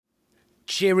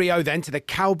cheerio then to the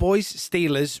Cowboys,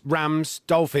 Steelers, Rams,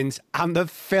 Dolphins, and the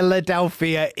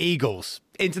Philadelphia Eagles.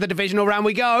 Into the divisional round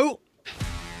we go.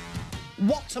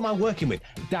 What am I working with?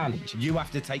 Dan, you have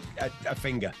to take a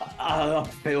finger. I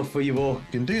feel for you all.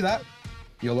 You can do that.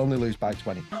 You'll only lose by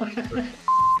 20.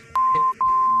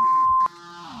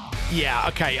 Yeah,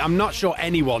 okay, I'm not sure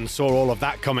anyone saw all of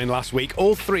that coming last week.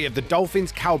 All three of the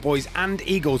Dolphins, Cowboys, and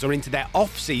Eagles are into their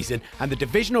off-season, and the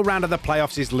divisional round of the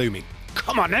playoffs is looming.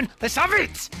 Come on then, let's have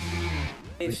it!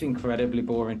 It's incredibly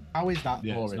boring. How is that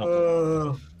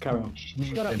boring? Carry on.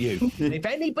 Shut up, you. If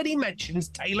anybody mentions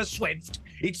Taylor Swift,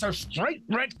 it's a straight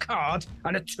red card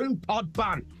and a 2-pod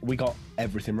ban. We got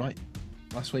everything right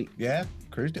last week. Yeah,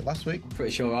 cruised it last week.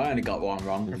 Pretty sure I only got one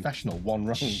wrong. Professional, one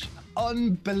wrong.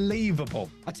 Unbelievable.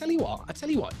 I tell you what. It's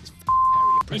Harry.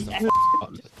 Press the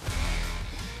button.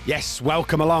 Yes,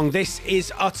 welcome along. This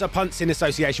is Utter Punts in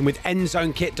association with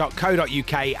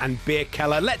endzonekit.co.uk and Beer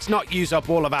Keller. Let's not use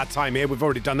up all of our time here. We've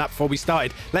already done that before we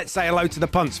started. Let's say hello to the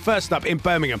punts. First up in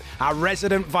Birmingham, our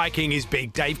resident Viking is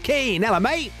Big Dave Keane. Hello,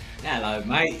 mate. Hello,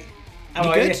 mate. How You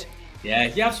are good? you?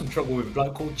 Yeah, you have some trouble with a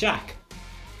bloke called Jack.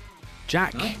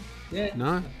 Jack? No? Yeah.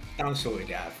 No? Dan sorted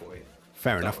it out for you.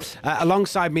 Fair enough.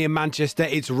 Alongside me in Manchester,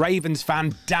 it's Ravens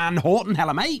fan Dan Horton.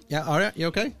 Hello, mate. Yeah, all right, you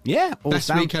okay? Yeah. All Best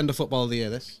sound. weekend of football of the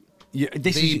year, this. Yeah,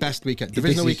 this The is best weekend. this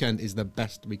Divisional is- weekend is the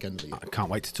best weekend of the year. I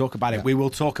can't wait to talk about it. Yeah. We will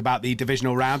talk about the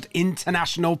divisional round,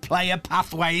 international player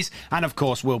pathways, and of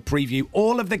course we'll preview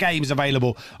all of the games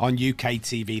available on UK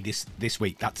TV this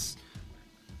week. That's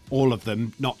all of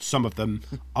them, not some of them.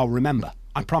 I'll remember.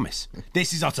 I promise.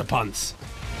 This is Utter Punts.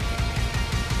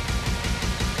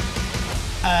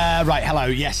 Right, hello.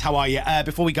 Yes, how are you?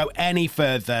 Before we go any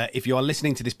further, if you are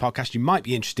listening to this podcast, you might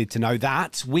be interested to know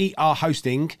that we are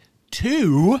hosting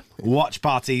 2 watch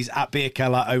parties at Beer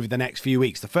Keller over the next few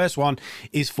weeks. The first one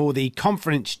is for the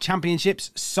Conference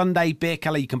Championships, Sunday, Beer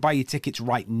Keller. You can buy your tickets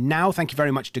right now. Thank you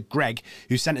very much to Greg,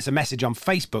 who sent us a message on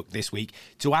Facebook this week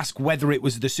to ask whether it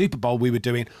was the Super Bowl we were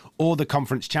doing or the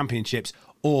Conference Championships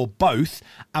or both.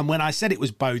 And when I said it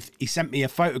was both, he sent me a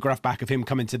photograph back of him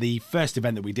coming to the first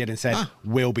event that we did and said,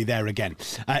 we'll be there again.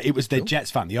 It was the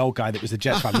Jets fan, the old guy that was the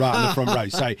Jets fan right on the front row.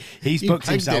 So he's booked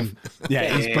pegged himself. him.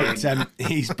 Yeah,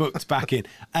 he's booked back in.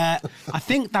 I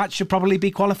think that should probably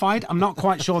be qualified. I'm not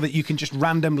quite sure that you can just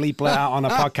randomly blurt out on a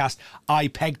podcast, I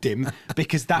pegged him,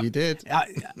 because that... You did.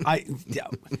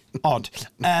 Odd.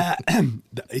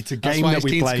 It's a That's game why that he's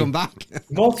we keen play. to come back.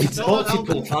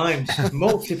 Multiple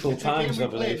times, I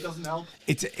believe.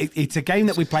 It's a game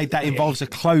that we played that involves a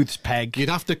clothes peg. You'd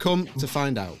have to come to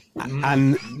find out. And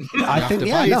I You think have to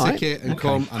buy no, a ticket and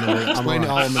come, and I'll explain it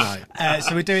all on the night.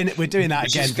 So we're doing that again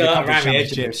Just for the skirt Conference around the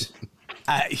edge of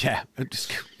Championships. Yeah.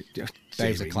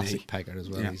 Dave's a classic pegger as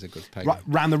well. Yeah. He's a good pegger. Right,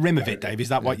 round the rim of it, Dave. Is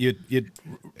that what you'd?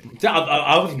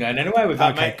 I wasn't going anywhere with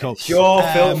that, Okay, mate. cool. It's your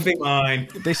filthy mind.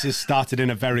 This has started in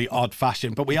a very odd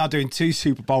fashion, but we are doing 2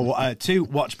 Super Bowl, 2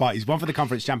 watch parties, one for the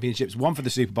Conference Championships, one for the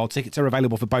Super Bowl. Tickets are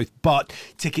available for both, but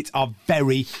tickets are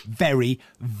very, very,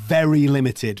 very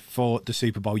limited for the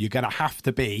Super Bowl. You're going to have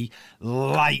to be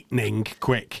lightning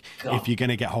quick if you're going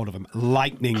to get hold of them.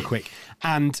 Lightning quick.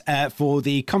 And for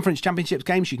the Conference Championships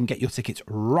games, you can get your tickets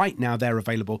right now. They're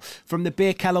available from the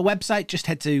Beer Keller website. Just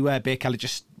head to Beer Keller,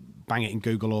 just bang it in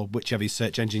Google or whichever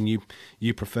search engine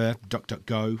you prefer.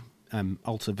 DuckDuckGo,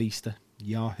 Alta Vista,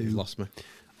 Yahoo, You've lost me.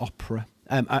 Opera.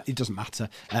 It doesn't matter.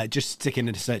 Just stick in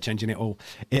a search engine. It'll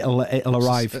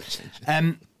arrive.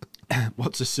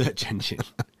 What's a search engine?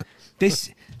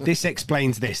 This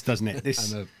explains this, doesn't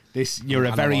it? You're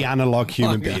a very analog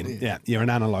human being. Yeah, you're an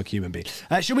analog human being.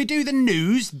 Shall we do the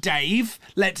news, Dave?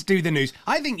 Let's do the news.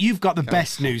 I think you've got the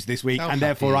best news this week, and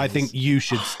therefore I think you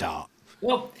should start.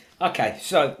 Well, okay,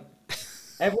 so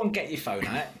everyone get your phone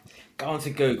out, go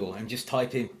onto Google and just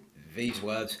type in these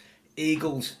words,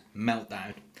 Eagles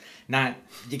meltdown. Now,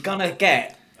 you're going to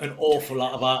get an awful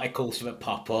lot of articles that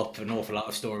pop up, an awful lot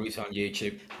of stories on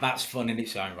YouTube. That's fun in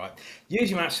its own right.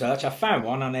 Using that search, I found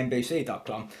one on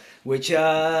NBC.com, which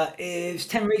is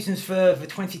 10 reasons for the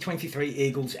 2023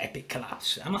 Eagles epic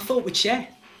collapse. And I thought we'd share.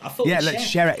 Let's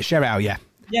share it out, yeah.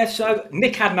 Yeah, so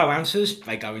Nick had no answers.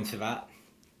 They go into that.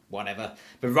 Whatever.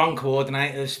 The wrong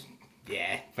coordinators,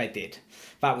 yeah, they did.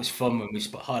 That was fun when we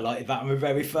highlighted that on the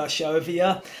very first show of the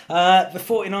year. The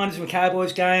 49ers and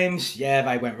Cowboys games, yeah,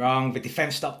 they went wrong. The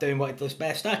defence stopped doing what it does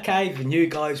best. Okay, the new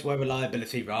guys were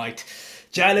reliability, right.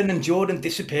 Jalen and Jordan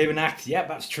disappearing act, yeah,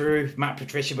 that's true. Matt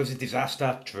Patricia was a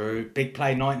disaster, true. Big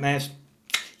play nightmares,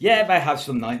 yeah, they had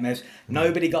some nightmares.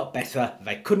 Nobody got better.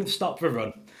 They couldn't stop the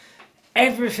run.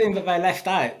 Everything that they left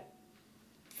out,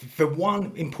 the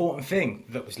one important thing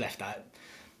that was left out,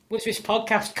 Was this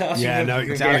podcast cursing? Yeah, them no,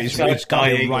 from exactly. the It's episode?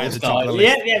 gotta be Die, right at Eagles, the top of the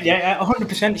die. list. Yeah,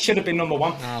 100%. It should have been number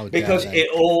one How dare because they. it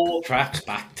all tracks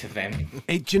back to them.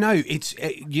 Do you know,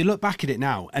 you look back at it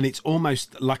now and it's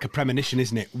almost like a premonition,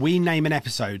 isn't it? We name an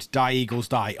episode, Die Eagles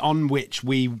Die, on which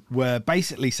we were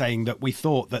basically saying that we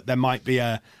thought that there might be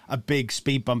a big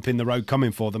speed bump in the road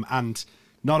coming for them. And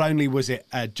not only was it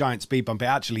a giant speed bump, it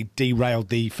actually derailed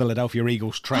the Philadelphia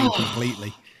Eagles train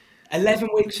completely. 11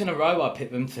 weeks in a row, I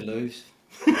picked them to lose.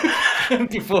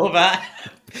 Before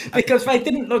that, because they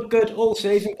didn't look good all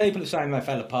season. People are saying they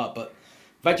fell apart, but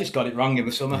they just got it wrong in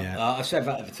the summer. Yeah. I said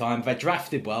that at the time. They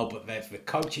drafted well, but the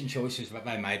coaching choices that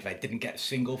they made, they didn't get a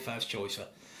single first choicer,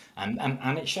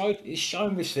 and it showed. It's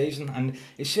shown this season. And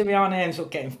if Sirianni ends up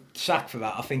getting sacked for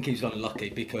that, I think he's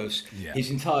unlucky because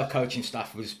his entire coaching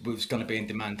staff was going to be in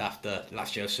demand after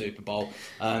last year's Super Bowl,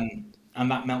 and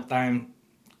that meltdown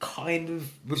kind of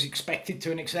was expected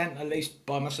to an extent, at least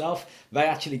by myself. They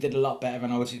actually did a lot better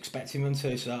than I was expecting them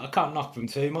to, so I can't knock them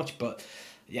too much, but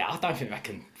yeah, I don't think they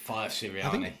can fire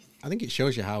Sirianni. I think it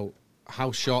shows you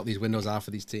how short these windows are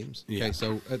for these teams. Yeah. Okay,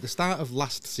 so at the start of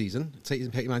last season, take your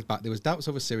minds back, there was doubts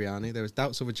over Sirianni, there was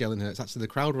doubts over Jalen Hurts. Actually, the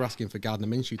crowd were asking for Gardner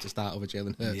Minshew to start over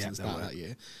Jalen Hurts at the start of that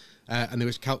year. And there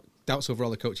was doubts over all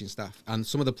the coaching staff. And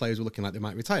some of the players were looking like they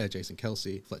might retire, Jason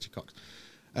Kelsey, Fletcher Cox.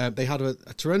 They had a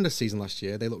horrendous season last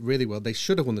year. They looked really well. They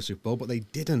should have won the Super Bowl, but they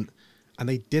didn't. And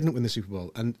they didn't win the Super Bowl.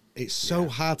 And it's so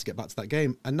hard to get back to that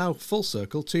game. And now, full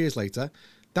circle, 2 years later,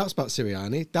 doubts about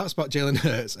Sirianni, doubts about Jalen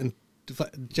Hurts, and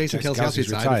Jason Kelsey has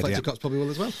retired, and Fletcher Cox probably will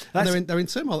as well. And they're in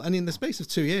turmoil. And in the space of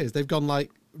 2 years, they've gone like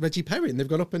Reggie Perry, and they've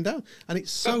gone up and down. And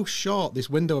it's so short, this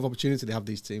window of opportunity they have,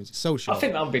 these teams. It's so short. I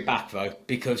think they'll be back, though,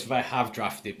 because they have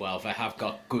drafted well. They have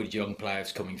got good young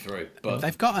players coming through. But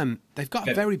They've got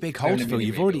a very big hole to fill.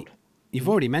 You've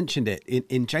already mentioned it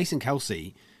in Jason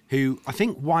Kelsey, who I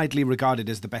think widely regarded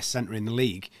as the best centre in the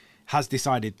league, has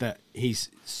decided that he's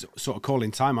sort of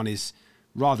calling time on his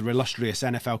rather illustrious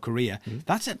NFL career.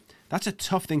 That's a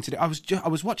tough thing to do. I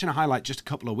was watching a highlight just a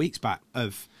couple of weeks back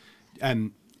of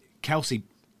Kelsey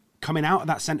coming out of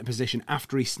that centre position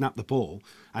after he snapped the ball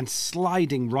and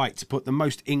sliding right to put the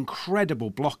most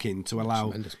incredible block in to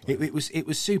allow it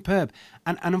was superb.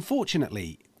 And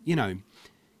unfortunately, you know,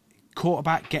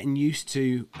 quarterback getting used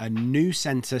to a new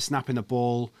centre snapping the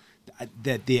ball,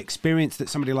 the experience that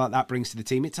somebody like that brings to the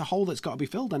team, it's a hole that's got to be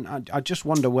filled. And I just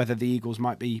wonder whether the Eagles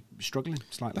might be struggling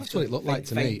slightly. That's what it looked like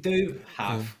to me. They do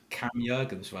have Cam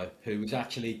Jurgens, though, who was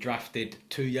actually drafted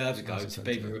 2 years ago to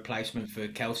be the replacement for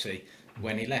Kelsey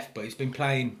when he left, but he's been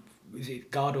playing, is it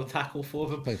guard or tackle for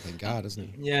them? Playing guard,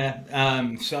 isn't he?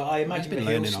 Yeah, so I imagine that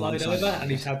he'll slide over,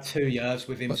 and he's had 2 years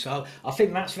with him. So I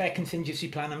think that's their contingency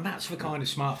plan, and that's the kind of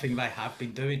smart thing they have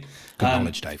been doing. Good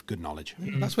knowledge, Dave. Good knowledge.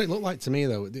 That's what it looked like to me,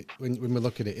 though. When we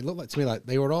look at it, it looked like to me like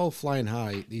they were all flying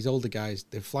high. These older guys,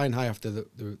 they're flying high after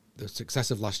the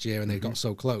success of last year, and they got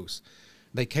so close.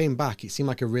 They came back. It seemed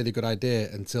like a really good idea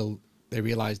until they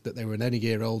realised that they were any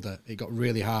year older. It got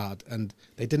really hard, and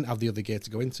they didn't have the other gear to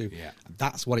go into. Yeah.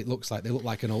 That's what it looks like. They look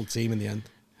like an old team in the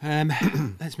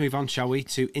end. Let's move on, shall we,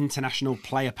 to international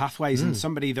player pathways. And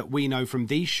somebody that we know from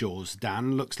these shores,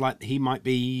 Dan, looks like he might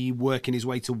be working his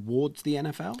way towards the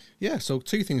NFL. Yeah, so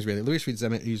 2 things really. Lewis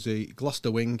Reed-Zammit, who's a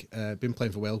Gloucester wing, been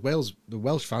playing for Wales. The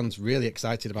Welsh fans really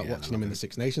excited about watching him in the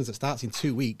Six Nations. That starts in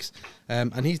 2 weeks.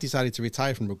 And he's decided to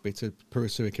retire from rugby to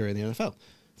pursue a career in the NFL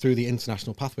through the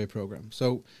International Pathway Programme.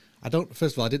 So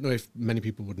first of all, I didn't know if many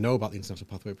people would know about the International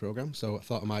Pathway Programme, so I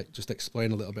thought I might just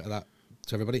explain a little bit of that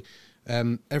to everybody.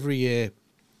 Every year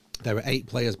there are 8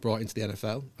 players brought into the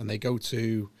NFL, and they go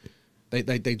to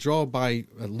they draw by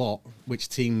a lot which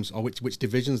teams or which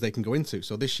divisions they can go into.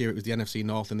 So this year it was the NFC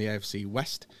North and the AFC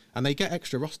West, and they get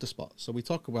extra roster spots. So we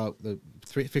talk about the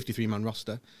 53-man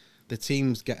roster. The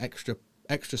teams get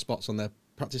extra spots on their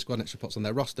practice squad and extra spots on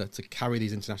their roster to carry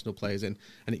these international players in,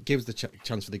 and it gives the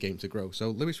chance for the game to grow. So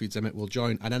Lewis Reed-Zammit will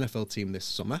join an NFL team this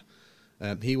summer.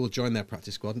 He will join their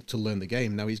practice squad to learn the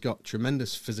game. Now, he's got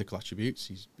tremendous physical attributes.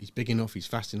 He's big enough, he's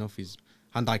fast enough, his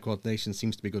hand-eye coordination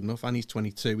seems to be good enough, and he's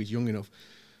 22, he's young enough.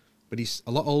 But he's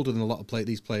a lot older than a lot of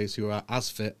these players who are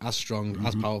as fit, as strong,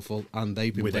 as powerful, and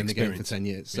they've been playing the game for 10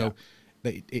 years. So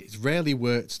it's rarely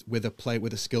worked with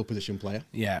a skill position player.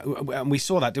 Yeah, and we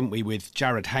saw that, didn't we, with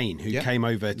Jared Hayne, who came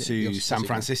over to San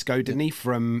Francisco, didn't he,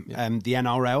 from the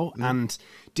NRL, and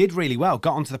did really well.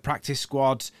 Got onto the practice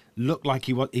squad, looked like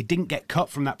he didn't get cut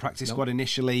from that practice squad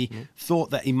initially, thought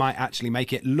that he might actually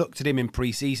make it, looked at him in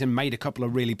pre-season, made a couple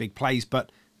of really big plays,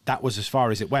 but that was as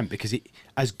far as it went, because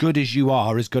as good as you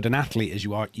are, as good an athlete as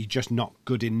you are, you're just not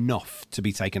good enough to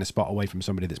be taking a spot away from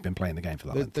somebody that's been playing the game for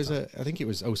that long. I think it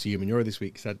was OCU Manura this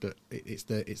week said that it's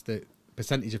the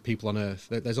percentage of people on Earth.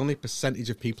 There's only a percentage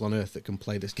of people on Earth that can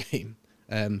play this game.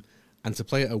 And to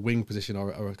play at a wing position or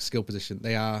a skill position,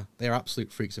 they are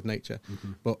absolute freaks of nature.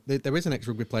 But there is an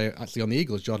ex-rugby player actually on the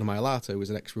Eagles, Jordan Mailata, who is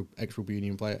an ex-rugby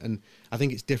union player. And I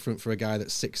think it's different for a guy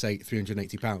that's 6'8",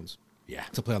 380 pounds. Yeah.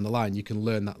 To play on the line, you can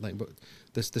learn that lane. But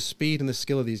the speed and the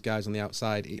skill of these guys on the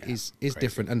outside is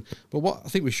different. But what I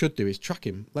think we should do is track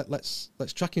him. Let's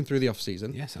track him through the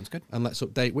off-season. Yeah, sounds good. And let's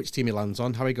update which team he lands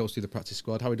on, how he goes through the practice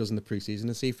squad, how he does in the pre-season,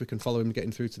 and see if we can follow him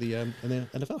getting through to the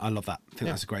NFL. I love that. I think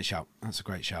that's a great shout.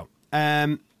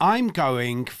 I'm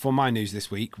going for my news this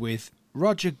week with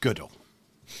Roger Goodall.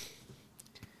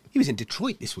 He was in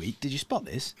Detroit this week. Did you spot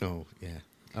this? Oh, yeah.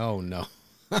 Oh, no.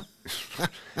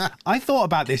 I thought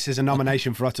about this as a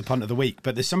nomination for Utter Punt of the Week,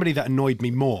 but there's somebody that annoyed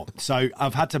me more, so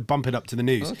I've had to bump it up to the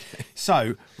news. Okay.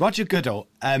 So, Roger Goodall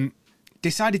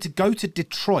decided to go to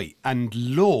Detroit and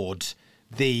laud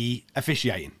the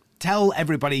officiating. Tell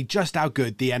everybody just how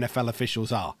good the NFL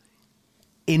officials are.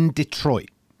 In Detroit.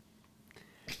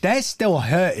 They're still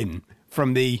hurting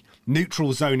from the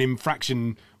neutral zone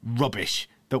infraction rubbish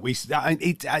that we.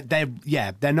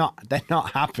 They're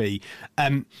not happy.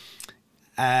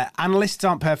 Analysts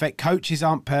aren't perfect. Coaches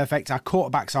aren't perfect. Our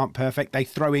quarterbacks aren't perfect. They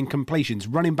throw in completions.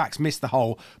 Running backs miss the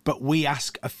hole, but we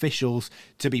ask officials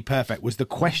to be perfect, was the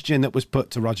question that was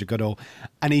put to Roger Goodall.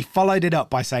 And he followed it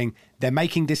up by saying they're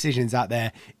making decisions out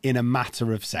there in a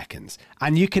matter of seconds.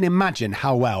 And you can imagine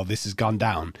how well this has gone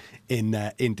down in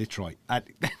Detroit. I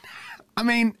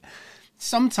mean,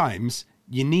 sometimes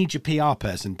you need your PR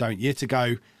person, don't you, to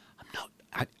go,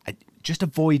 just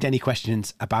avoid any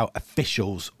questions about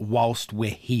officials whilst we're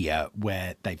here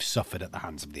where they've suffered at the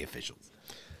hands of the officials.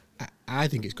 I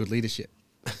think it's good leadership.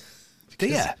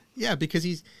 Yeah, because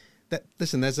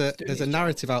listen, there's a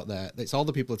narrative out there that's all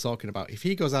the people are talking about. If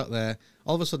he goes out there,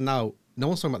 all of a sudden now, no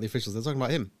one's talking about the officials, they're talking about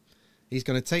him. He's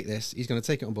going to take this, he's going to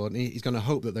take it on board, and he's going to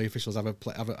hope that the officials have a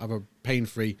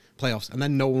pain-free playoffs, and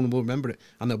then no one will remember it.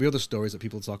 And there'll be other stories that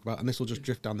people talk about, and this will just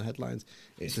drift down the headlines.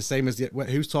 It's the same as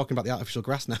who's talking about the artificial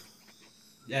grass now?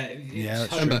 Yeah,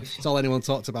 remember, it's all anyone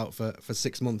talked about for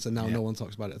 6 months, and now no one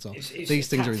talks about it at all. These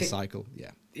things are in cycle.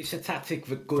 Yeah, it's a tactic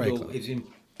that Goodall is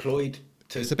employed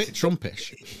to. It's a bit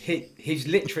Trumpish. He's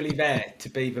literally there to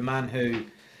be the man who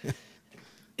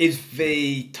is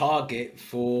the target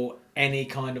for any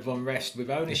kind of unrest with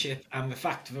ownership. And the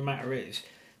fact of the matter is,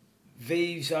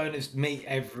 these owners meet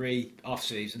every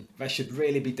off-season. They should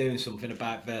really be doing something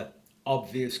about the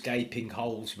obvious gaping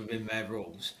holes within their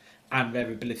rules and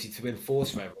their ability to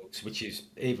enforce their rules, which is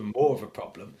even more of a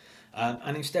problem.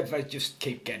 And instead, they just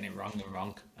keep getting it wrong and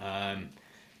wrong.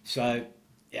 So,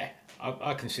 yeah,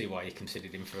 I can see why he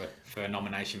considered him for a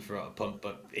nomination for a punt,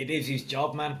 but it is his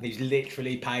job, man. He's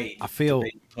literally paid. I feel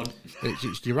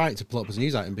you're right to pull up as a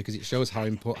news item because it shows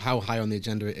how high on the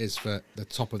agenda it is for the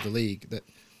top of the league that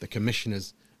the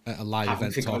commissioners at a live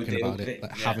event talking about it,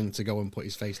 having to go and put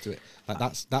his face to it.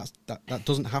 That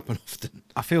doesn't happen often.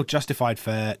 I feel justified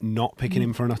for not picking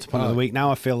him for an Utter Punt of the Week.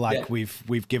 Now I feel like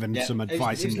we've given some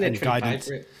advice and guidance.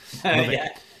 Love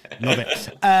it. Love it.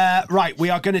 Right, we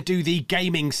are going to do the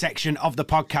gaming section of the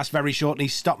podcast very shortly.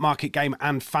 Stock market game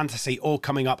and fantasy all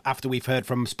coming up after we've heard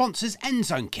from sponsors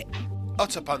Endzone Kit.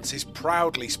 Utter Punts is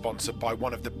proudly sponsored by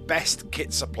one of the best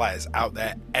kit suppliers out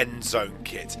there, Endzone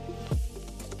Kit.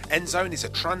 Endzone is a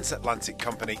transatlantic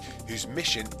company whose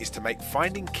mission is to make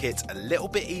finding kit a little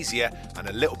bit easier and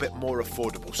a little bit more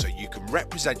affordable so you can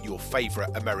represent your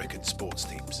favourite American sports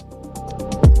teams.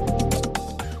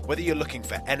 Whether you're looking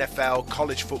for NFL,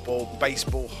 college football,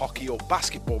 baseball, hockey or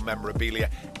basketball memorabilia,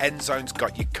 Endzone's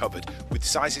got you covered. With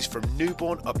sizes from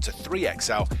newborn up to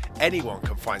 3XL, anyone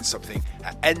can find something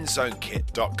at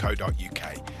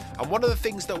endzonekit.co.uk. And one of the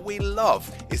things that we love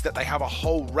is that they have a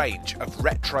whole range of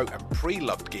retro and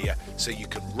pre-loved gear so you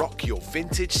can rock your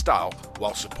vintage style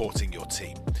while supporting your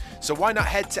team. So why not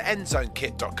head to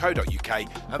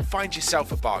endzonekit.co.uk and find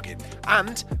yourself a bargain.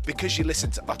 And because you listen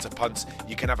to Utter Punts,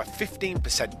 you can have a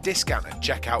 15% discount at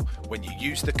checkout when you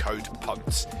use the code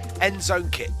PUNTS.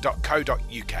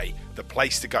 endzonekit.co.uk, the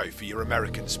place to go for your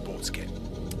American sports kit.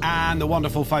 And the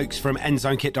wonderful folks from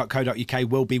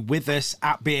endzonekit.co.uk will be with us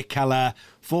at Beer Keller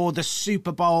for the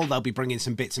Super Bowl. They'll be bringing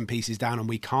some bits and pieces down, and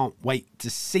we can't wait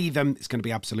to see them. It's going to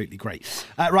be absolutely great.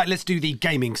 Right, let's do the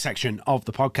gaming section of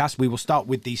the podcast. We will start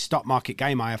with the stock market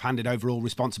game. I have handed over all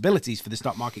responsibilities for the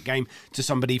stock market game to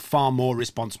somebody far more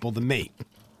responsible than me.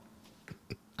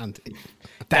 Andy.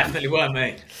 Definitely weren't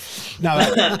me.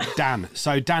 No, Dan.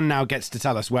 So Dan now gets to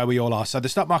tell us where we all are. So the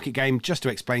stock market game, just to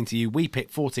explain to you, we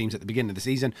picked 4 teams at the beginning of the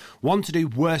season. 1 to do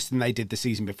worse than they did the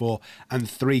season before, and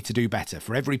 3 to do better.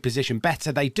 For every position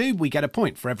better they do, we get a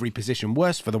point. For every position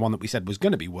worse, for the one that we said was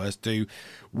going to be worse,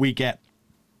 we get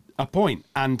a point.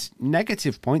 And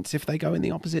negative points if they go in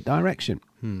the opposite direction.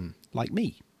 Like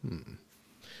me.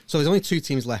 So there's only 2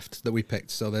 teams left that we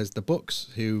picked. So there's the Bucks,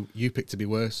 who you picked to be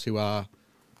worse, who are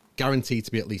guaranteed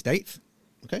to be at least 8th.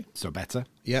 Okay. So better.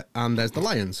 Yeah, and there's the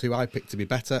Lions, who I picked to be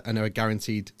better and are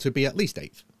guaranteed to be at least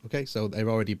 8th. Okay, so they're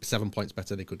already 7 points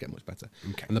better. They could get much better.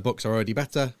 Okay. And the Bucks are already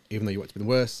better, even though you want to be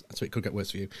worse, so it could get worse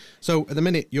for you. So at the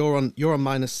minute, you're on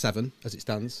 -7 as it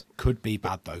stands. Could be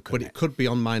bad though, But couldn't it could be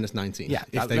on -19 Yeah,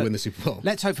 if they win the Super Bowl.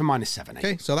 Let's hope for -7.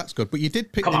 Okay, so that's good. But you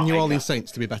did pick Come the on, New Baker. Orleans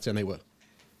Saints to be better, and they were.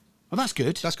 Well, that's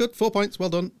good. That's good. 4 points. Well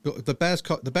done. But the Bears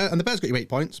got you 8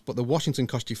 points, but the Washington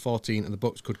cost you 14, and the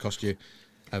Bucks could cost you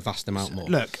a vast amount more.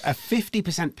 Look, a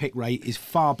 50% pick rate is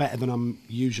far better than I'm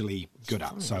usually good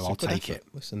at, so It's a I'll good take effort.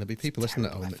 it. Listen, there'll be people listening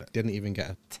at home terrible that effort. didn't even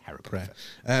get a Terrible prayer.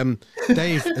 effort.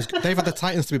 Dave had the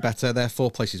Titans to be better. They're 4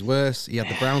 places worse. He had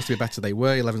the Browns to be better. They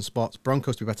were 11 spots.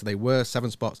 Broncos to be better. They were 7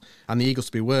 spots. And the Eagles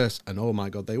to be worse. And oh my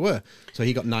God, they were. So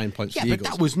he got 9 points Yeah, for the but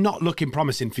Eagles. that was not looking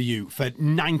promising for you for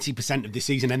 90% of the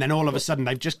season, and then all of a sudden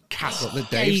they've just But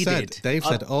cascaded. Dave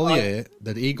said all year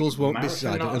that the Eagles won't be Marathon,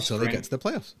 decided not a until they sprint. get to the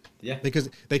playoffs. Yeah. Because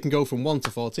they can go from 1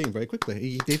 to 14 very quickly.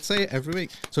 He did say it every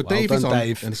week. So Well Dave is done, on,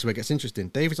 Dave. and this is where it gets interesting.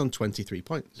 Dave is on 23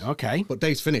 points. Okay. But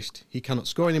Dave's finished. He cannot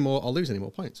score any more or lose any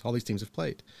more points. All these teams have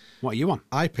played. What are you on?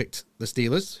 I picked the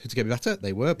Steelers to get better.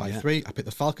 They were by Yeah. 3. I picked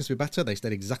the Falcons to be better. They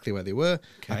stayed exactly where they were.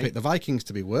 I Okay. picked the Vikings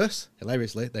to be worse.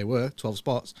 Hilariously, they were 12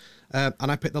 spots. And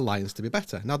I picked the Lions to be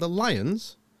better. Now, the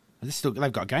Lions,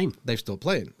 They've got a game. they're still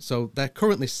playing. So they're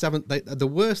currently 7. The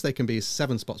worst they can be is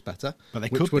 7 spots better, But they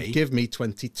which could would be. give me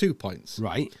 22 points.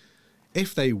 Right.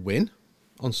 If they win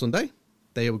on Sunday,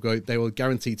 they will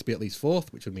guarantee to be at least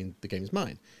 4th, which would mean the game is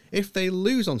mine. If they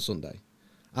lose on Sunday,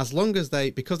 as long as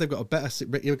because they've got a better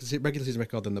regular season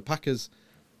record than the Packers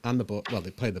and the Bucks, well, they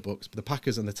played the Bucks, but the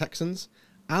Packers and the Texans,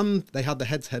 and they had the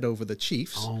head-to-head over the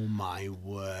Chiefs. Oh my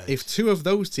word. If 2 of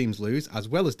those teams lose, as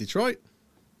well as Detroit,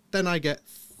 then I get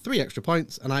 3 extra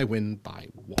points and I win by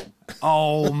 1.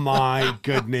 Oh my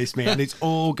goodness me. And it's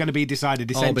all going to be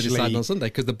decided All be essentially decided on Sunday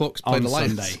because the Bucks play on the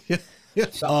Lions. Sunday. Yeah.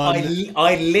 So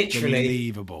I literally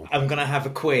Unbelievable. am going to have a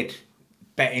quid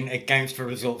betting against the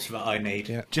results that I need.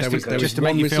 Yeah. Just There to- was just to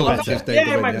make one you feel result better. this day to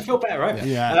Yeah, it win, made me feel better, right?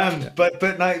 Yeah. But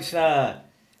no, it's the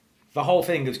whole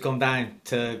thing has come down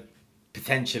to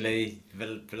potentially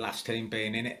the last team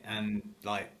being in it, and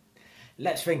like,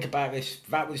 let's think about this.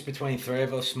 That was between 3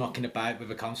 of us mucking about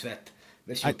with a concept.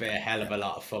 This would be a hell of a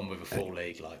lot of fun with a full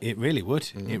league. Like, It really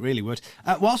would. It really would.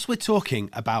 Whilst we're talking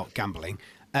about gambling,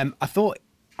 I thought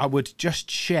I would just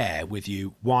share with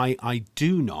you why I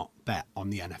do not bet on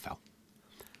the NFL.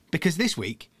 Because this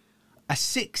week, a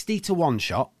 60 to 1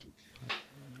 shot,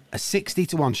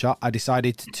 I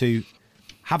decided to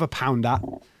have a pound at.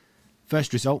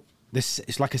 First result,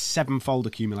 it's like a 7-fold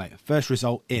accumulator. First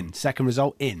result in, second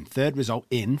result in, third result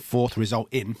in, fourth result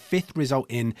in, fifth result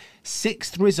in,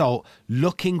 sixth result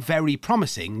looking very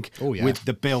promising Oh, yeah. with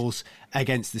the Bills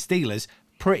against the Steelers.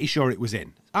 Pretty sure it was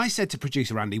in. I said to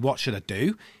producer Andy, what should I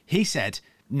do? He said,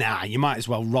 nah, you might as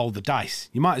well roll the dice.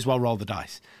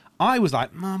 I was like,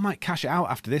 I might cash it out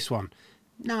after this one.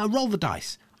 No, roll the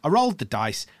dice. I rolled the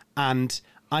dice and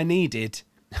I needed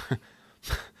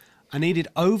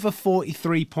over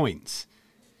 43 points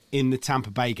in the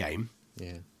Tampa Bay game.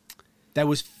 Yeah. There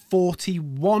was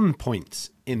 41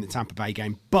 points in the Tampa Bay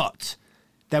game, but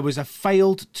there was a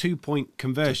failed 2-point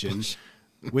conversion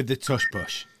with the tush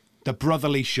push, the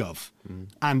brotherly shove.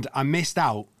 And I missed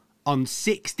out on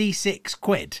 66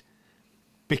 quid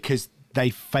because they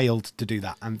failed to do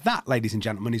that. And that, ladies and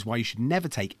gentlemen, is why you should never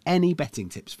take any betting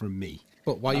tips from me.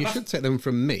 But why you should take them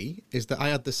from me is that I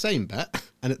had the same bet,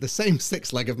 and at the same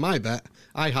 6 leg of my bet,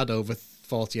 I had over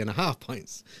 40.5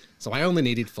 points. So I only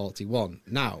needed 41.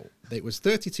 Now, it was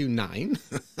 32.9.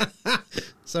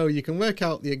 So you can work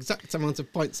out the exact amount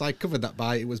of points I covered that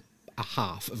by. It was a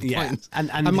half of Yeah, points. and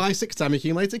my 6-time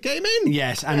accumulator came in.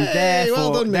 Yes, and Hey, therefore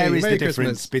well done, me. there is Merry the difference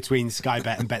Christmas. between Sky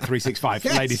Bet and Bet365,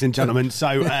 Yes. ladies and gentlemen.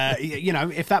 So,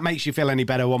 if that makes you feel any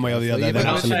better one way or the other, you then I'm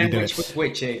not absolutely saying do which it. was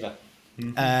which either.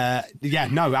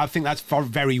 I think that's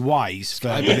very wise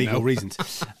for legal reasons.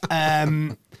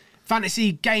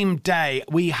 Fantasy Game Day.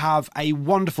 We have a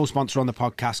wonderful sponsor on the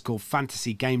podcast called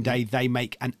Fantasy Game Day. They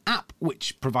make an app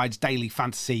which provides daily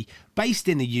fantasy based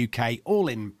in the UK, all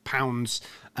in pounds.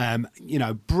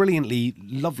 Brilliantly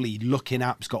lovely looking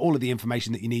app. It's got all of the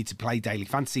information that you need to play daily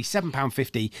fantasy.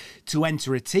 £7.50 to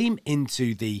enter a team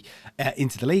into the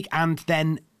league, and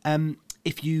then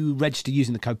if you register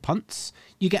using the code PUNTS,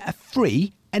 you get a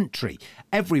free entry.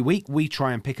 Every week we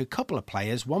try and pick a couple of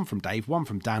players, one from Dave, one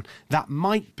from Dan, that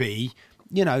might be,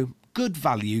 good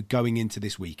value going into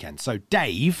this weekend. So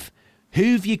Dave,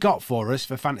 who've you got for us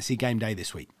for Fantasy Game Day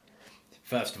this week?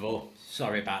 First of all,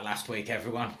 sorry about last week,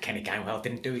 everyone. Kenny Gainwell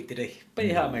didn't do it, did he? But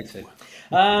he helped me too.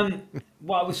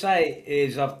 What I would say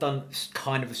is I've done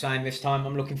kind of the same this time.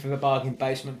 I'm looking for the bargain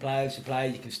basement players to play.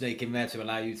 You can sneak in there to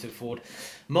allow you to afford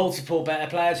multiple better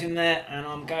players in there. And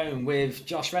I'm going with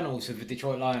Josh Reynolds of the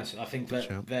Detroit Lions. I think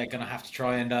that they're going to have to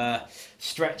try and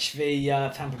stretch the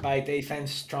Tampa Bay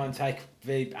defence, try and take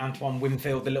the Antoine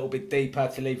Winfield a little bit deeper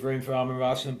to leave room for Armin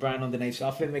Russell and Brown underneath. So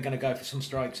I think they're going to go for some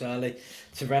strikes early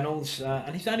to Reynolds.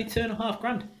 And he's only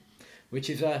 $2,500, which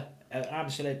is an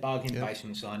absolute bargain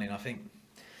basement signing, I think.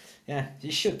 Yeah,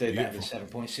 you should do better than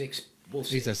 7.6. We'll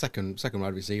see. He's a second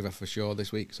wide receiver for sure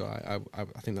this week, so I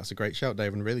think that's a great shout,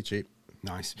 Dave, and really cheap.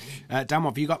 Nice. Dan,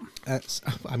 what have you got?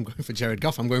 I'm going for Jared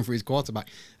Goff. I'm going for his quarterback.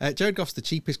 Jared Goff's the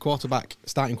cheapest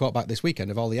starting quarterback this weekend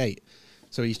of all the 8.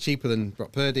 So he's cheaper than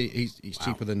Brock Purdy. He's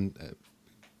cheaper than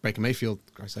Baker Mayfield,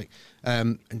 for Christ's sake,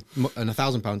 and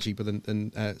 £1,000 cheaper than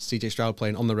CJ Stroud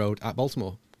playing on the road at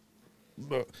Baltimore.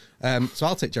 So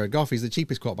I'll take Jared Goff. He's the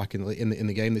cheapest quarterback in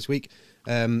the game this week,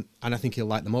 and I think he'll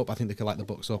light them up. I think they can light the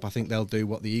Bucs up. I think they'll do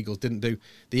what the Eagles didn't do.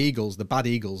 The bad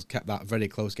Eagles, kept that very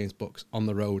close against Bucs on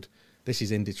the road. This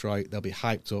is in Detroit. They'll be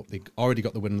hyped up. They already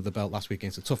got the win of the belt last week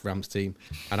against a tough Rams team,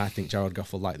 and I think Jared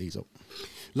Goff will light these up.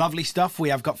 Lovely stuff. We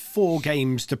have got 4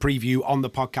 games to preview on the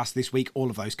podcast this week.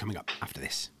 All of those coming up after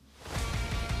this.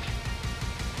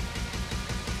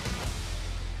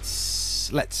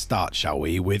 Let's start, shall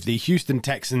we, with the Houston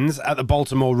Texans at the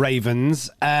Baltimore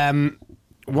Ravens.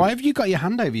 Why have you got your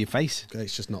hand over your face?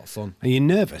 It's just not fun. Are you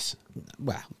nervous?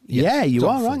 Well, yeah, you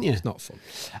are, aren't you? It's not fun.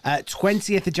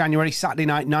 20th of January, Saturday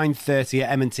night, 9:30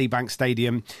 at M&T Bank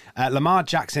Stadium. Lamar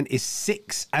Jackson is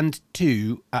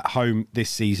 6-2 at home this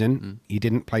season. He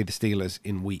didn't play the Steelers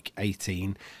in Week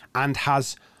 18 and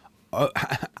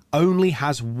only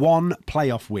has one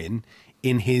playoff win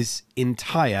in his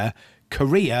entire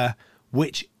career,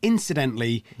 which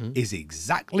incidentally is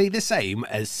exactly the same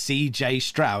as CJ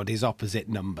Stroud, his opposite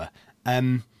number.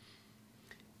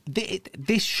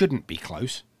 This shouldn't be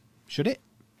close, should it?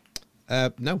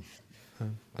 No,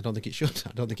 I don't think it should.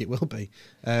 I don't think it will be.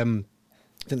 I think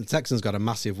the Texans got a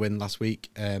massive win last week,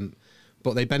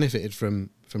 but they benefited from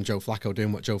Joe Flacco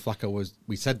doing what Joe Flacco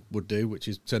we said would do, which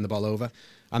is turn the ball over.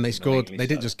 And they scored. They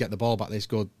didn't just get the ball back; they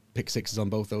scored pick sixes on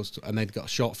both those, and they'd got a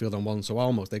short field on one, so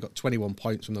almost they got 21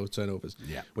 points from those turnovers,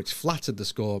 which flattered the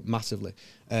score massively.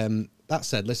 That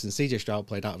said, listen, CJ Stroud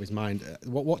played out of his mind.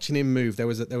 Watching him move, there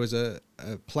was a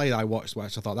play that I watched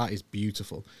which I thought that is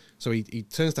beautiful. So he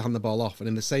turns to hand the ball off, and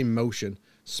in the same motion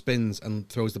spins and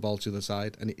throws the ball to the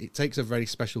side. And it takes a very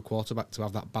special quarterback to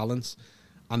have that balance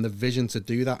and the vision to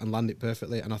do that and land it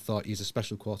perfectly. And I thought he's a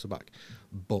special quarterback,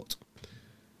 but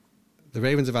the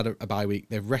Ravens have had a bye week.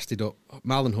 They've rested up.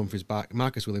 Marlon Humphrey's back.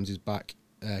 Marcus Williams is back.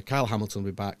 Kyle Hamilton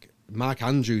will be back. Mark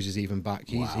Andrews is even back.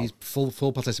 He's full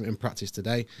participant in practice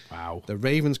today. Wow. The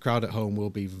Ravens crowd at home will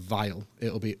be vile.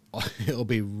 It'll be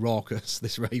raucous,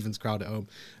 this Ravens crowd at home.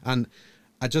 And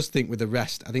I just think with the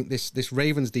rest, I think this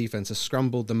Ravens defense has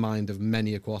scrambled the mind of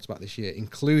many a quarterback this year,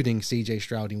 including CJ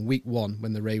Stroud in week 1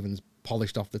 when the Ravens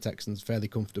polished off the Texans fairly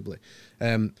comfortably.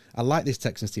 I like this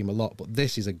Texans team a lot, but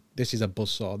this is a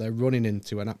buzzsaw. They're running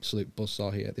into an absolute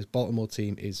buzzsaw here. This Baltimore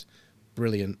team is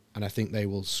brilliant, and I think they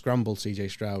will scramble CJ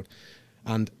Stroud.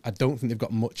 And I don't think they've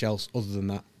got much else other than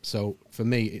that. So for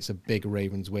me, it's a big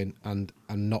Ravens win, and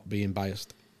I'm not being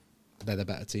biased. They're the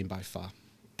better team by far.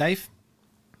 Dave?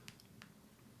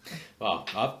 Well,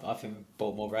 I think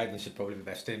Baltimore Ravens are probably the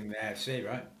best team in the AFC,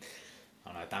 right?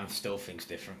 I know Dan still thinks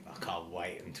different. I can't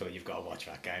wait until you've got to watch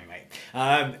that game, mate.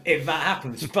 If that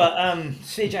happens. But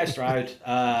CJ Stroud,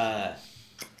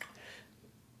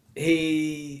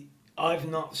 I've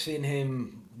not seen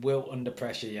him wilt under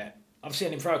pressure yet. I've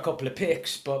seen him throw a couple of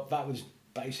picks, but that was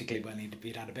basically when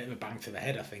he'd had a bit of a bang to the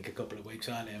head, I think, a couple of weeks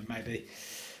earlier. Maybe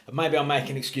I'm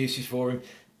making excuses for him.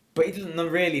 But he doesn't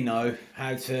really know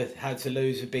how to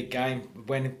lose a big game.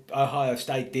 When Ohio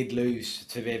State did lose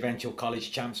to the eventual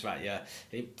college champs that year,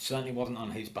 it certainly wasn't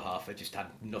on his behalf. They just had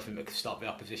nothing that could stop the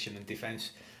opposition and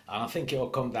defence. And I think it will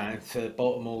come down to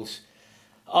Baltimore's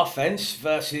offense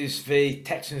versus the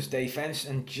Texans defense,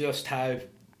 and just how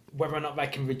whether or not they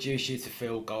can reduce you to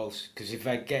field goals. Because if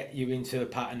they get you into a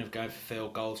pattern of going for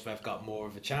field goals, they've got more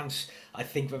of a chance. I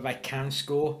think that they can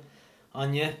score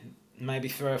on you, maybe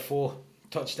 3 or 4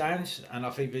 touchdowns, and I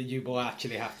think that you will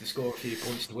actually have to score a few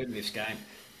points to win this game.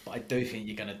 But I do think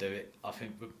you're going to do it. I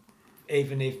think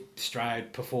even if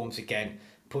Stroud performs again,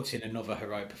 puts in another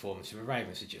heroic performance, the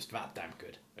Ravens are just that damn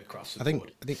good across the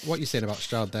board. I think what you're saying about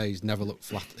Stroud there, he's never looked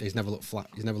flat. He's never looked flat.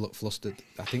 He's never looked flustered.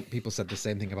 I think people said the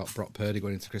same thing about Brock Purdy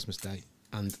going into Christmas Day,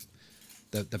 and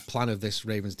the plan of this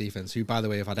Ravens defense, who by the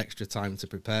way have had extra time to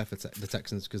prepare for the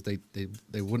Texans because they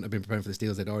wouldn't have been preparing for the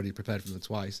Steelers. They'd already prepared for them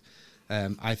twice.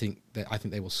 I think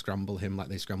they will scramble him like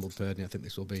they scrambled Purdy. I think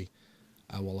this will be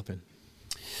a walloping.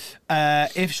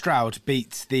 If Stroud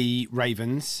beats the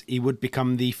Ravens, he would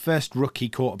become the first rookie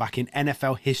quarterback in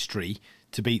NFL history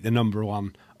to beat the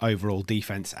 #1 overall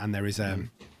defense, and there's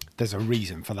a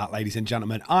reason for that, ladies and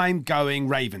gentlemen. I'm going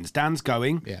Ravens. Dan's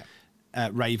going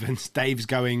Ravens. Dave's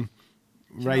going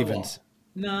Ravens.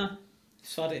 Nah,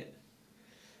 sod it.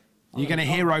 You're going to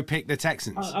hero pick the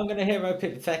Texans. I'm going to hero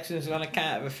pick the Texans on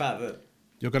account of the fact that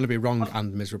You're going to be wrong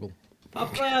and miserable.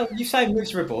 well, you say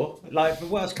miserable. Like, the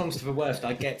worst comes to the worst,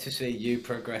 I get to see you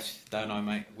progress, don't I,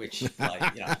 mate? Which,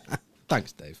 like, yeah.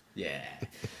 Thanks, Dave. Yeah.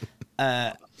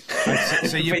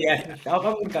 So you, But yeah, I'm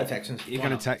going to go Texans. you're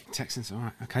going to take Texans. All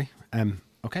right. Okay.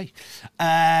 Okay.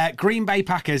 Green Bay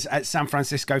Packers at San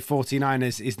Francisco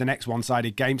 49ers is the next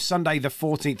one-sided game. Sunday, the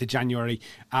 14th of January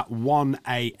at 1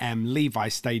 a.m. Levi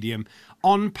Stadium.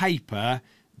 On paper,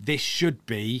 this should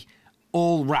be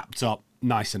all wrapped up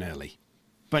nice and early.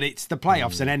 But it's the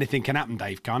playoffs and anything can happen,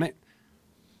 Dave, can't it?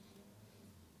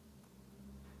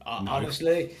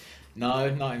 Honestly,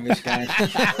 no, not in this game.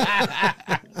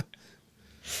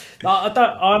 No,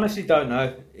 I honestly don't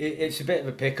know. It's a bit of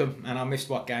a pick-em, and I missed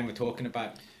what game we're talking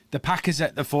about. The Packers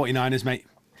at the 49ers, mate.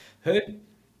 Who?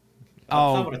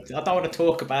 I don't want to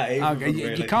talk about it. Okay,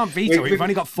 you can't veto it. We've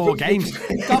only got 4 games.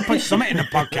 You've got to put something in the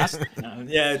podcast.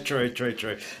 Yeah, true.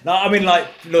 No, I mean, like,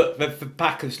 look, the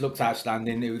Packers looked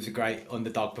outstanding. It was a great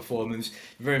underdog performance.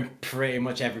 Ruined pretty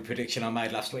much every prediction I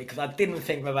made last week because I didn't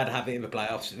think they would have it in the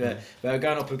playoffs. They were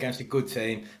going up against a good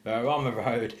team. They were on the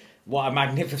road. What a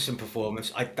magnificent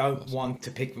performance. I don't want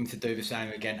to pick them to do the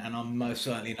same again, and I'm most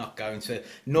certainly not going to.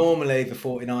 Normally, the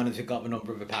 49ers have got the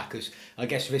number of the Packers. I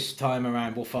guess this time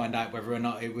around, we'll find out whether or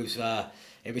not it was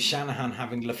Shanahan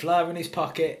having LaFleur in his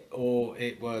pocket, or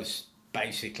it was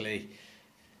basically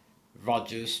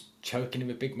Rodgers choking in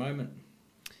a big moment.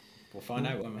 We'll find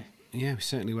out, won't we? Yeah, we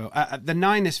certainly will. The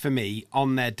Niners, for me,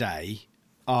 on their day,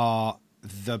 are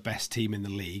the best team in the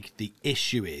league. The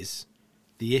issue is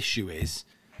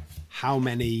how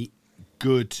many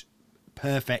good,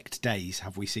 perfect days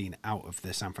have we seen out of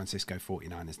the San Francisco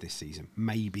 49ers this season?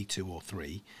 Maybe 2 or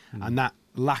 3. And that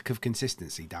lack of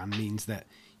consistency, Dan, means that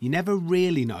you never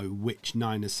really know which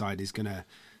Niners side is going to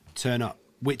turn up.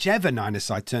 Whichever Niners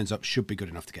side turns up should be good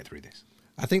enough to get through this.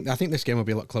 I think this game will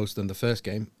be a lot closer than the first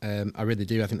game. I really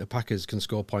do. I think the Packers can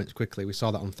score points quickly. We saw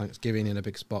that on Thanksgiving in a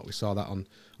big spot. We saw that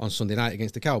on Sunday night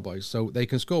against the Cowboys. So they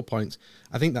can score points.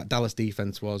 I think that Dallas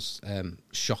defense was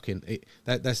shocking.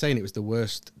 They're saying it was the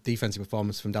worst defensive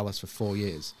performance from Dallas for 4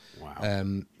 years. Wow.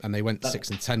 And they went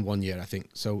 6-10 one year, I think.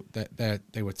 So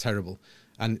they were terrible.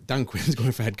 And Dan Quinn's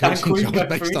going for head coaching job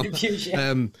based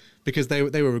on because they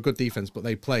were a good defense, but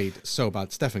they played so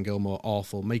bad. Stephen Gilmore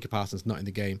awful. Micah Parsons not in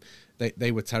the game.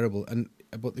 They were terrible.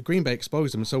 But the Green Bay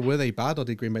exposed them. So were they bad, or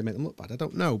did Green Bay make them look bad? I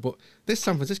don't know. But this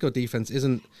San Francisco defense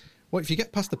isn't. Well, if you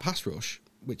get past the pass rush,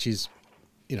 which is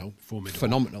formidable,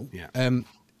 phenomenal. Yeah.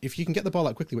 If you can get the ball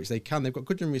out quickly, which they can, they've got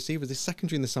good young receivers. This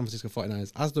secondary in the San Francisco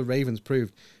 49ers, as the Ravens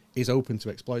proved, is open to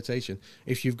exploitation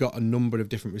if you've got a number of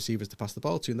different receivers to pass the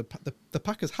ball to. And the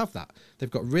Packers have that.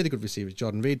 They've got really good receivers.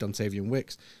 Jordan Reed, Dontavian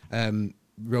Wicks,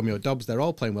 Romeo Dobbs. They're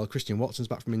all playing well. Christian Watson's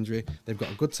back from injury. They've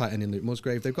got a good tight end in Luke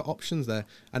Musgrave. They've got options there.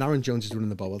 And Aaron Jones is running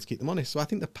the ball well to keep them honest. So I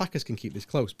think the Packers can keep this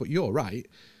close. But you're right.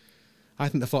 I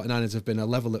think the 49ers have been a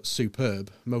level that's superb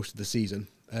most of the season.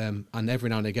 And every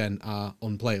now and again are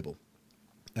unplayable.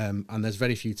 And there's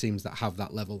very few teams that have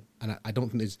that level. And I don't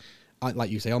think there's, like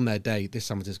you say, on their day, this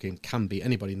San Francisco team can beat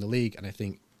anybody in the league. And I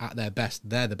think at their best,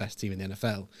 they're the best team in the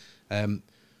NFL. And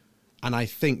I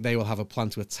think they will have a plan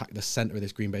to attack the centre of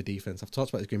this Green Bay defense. I've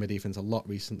talked about this Green Bay defense a lot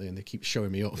recently, and they keep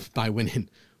showing me up by winning.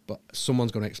 but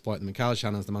someone's going to exploit them, and Kyle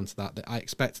Shanahan's the man to that. I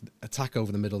expect attack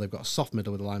over the middle. They've got a soft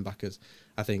middle with the linebackers.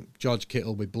 I think George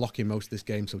Kittle will be blocking most of this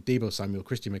game, so Deebo Samuel,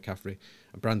 Christian McCaffrey,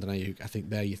 and Brandon Ayuk, I think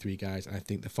they're your three guys, and I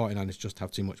think the 49ers just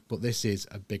have too much, but this is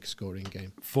a big scoring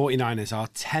game. 49ers are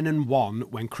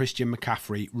 10-1 when Christian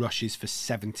McCaffrey rushes for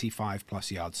 75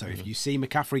 plus yards. So if you see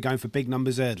McCaffrey going for big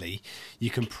numbers early, you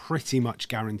can pretty much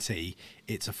guarantee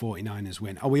it's a 49ers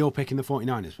win. Are we all picking the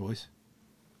 49ers, boys?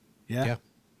 Yeah?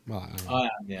 Well,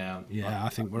 Yeah, I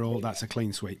think we're all, that's a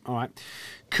clean sweep. All right.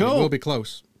 It Cool. will be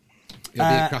close. It'll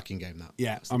be a cracking game, that.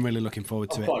 Yeah, I'm really looking forward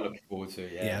to I'm it. quite looking forward to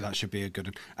it. Yeah, that should be a good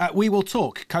one. We will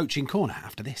talk Coaching Corner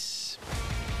after this.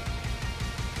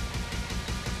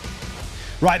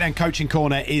 Right then, Coaching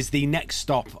Corner is the next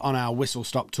stop on our whistle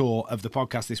stop tour of the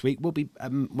podcast this week. We'll be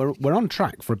we're on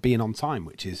track for being on time,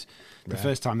 which is the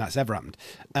first time that's ever happened.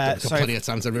 Got plenty of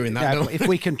time to ruin that. Yeah, don't but if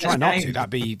we can try not to,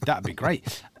 that'd be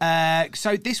great.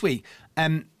 So this week,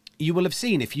 you will have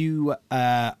seen, if you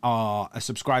are a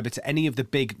subscriber to any of the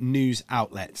big news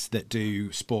outlets that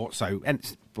do sport, so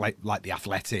and like The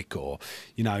Athletic, or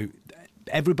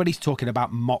everybody's talking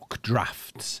about mock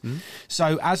drafts.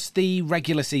 So as the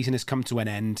regular season has come to an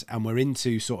end and we're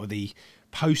into sort of the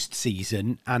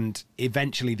post-season and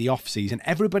eventually the off-season,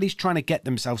 everybody's trying to get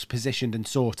themselves positioned and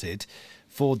sorted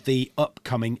for the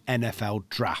upcoming NFL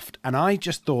draft. And I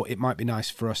just thought it might be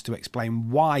nice for us to explain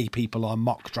why people are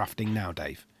mock drafting now,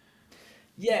 Dave.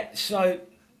 Yeah, so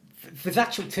there's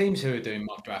actual teams who are doing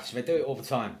mock drafts. They do it all the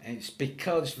time. And it's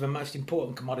because the most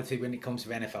important commodity when it comes to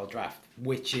the NFL draft,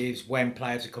 which is when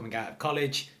players are coming out of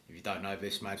college. If you don't know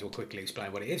this, may as well quickly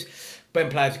explain what it is.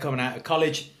 When players are coming out of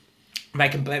college,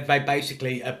 they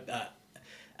basically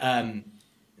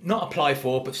not apply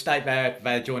for, but state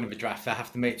they're joining the draft. They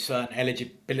have to meet certain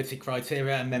eligibility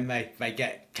criteria, and then they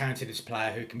get counted as a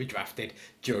player who can be drafted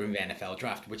during the NFL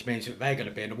draft, which means that they're going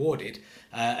to be awarded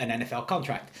an NFL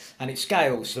contract. And it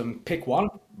scales from pick one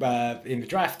in the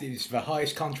draft is the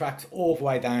highest contract, all the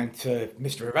way down to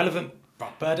Mr. Irrelevant,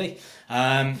 Brock Purdy,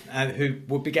 who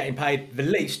would be getting paid the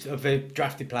least of the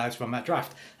drafted players from that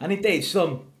draft. And indeed,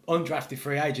 some undrafted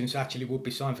free agents actually would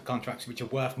be signed for contracts which are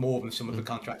worth more than some of the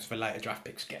contracts for later draft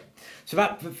picks get. So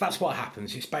that's what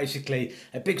happens. It's basically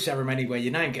a big ceremony where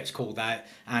your name gets called out,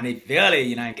 and if the earlier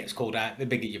your name gets called out, the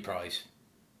bigger your prize.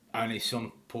 Only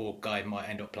some poor guy might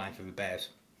end up playing for the Bears.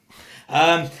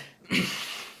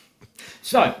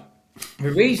 So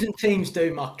the reason teams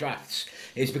do mock drafts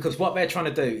is because what they're trying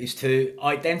to do is to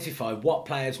identify what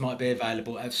players might be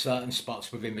available at certain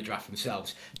spots within the draft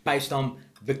themselves, based on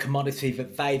the commodity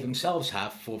that they themselves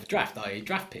have for the draft, i.e.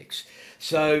 draft picks.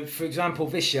 So, for example,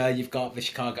 this year you've got the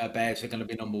Chicago Bears who are going to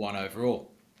be number one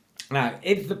overall. Now,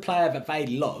 if the player that they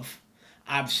love,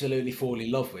 absolutely fall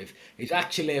in love with, is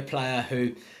actually a player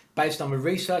who, based on the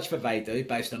research that they do,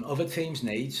 based on other teams'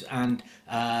 needs, and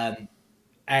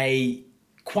a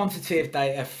quantity of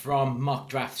data from mock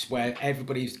drafts where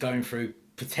everybody's going through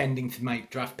pretending to make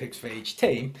draft picks for each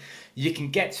team, you can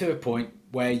get to a point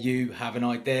where you have an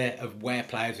idea of where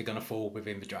players are going to fall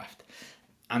within the draft.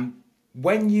 And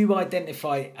when you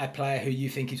identify a player who you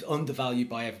think is undervalued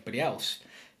by everybody else,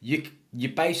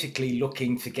 you're basically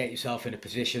looking to get yourself in a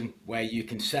position where you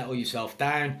can settle yourself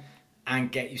down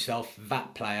and get yourself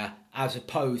that player, as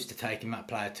opposed to taking that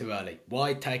player too early.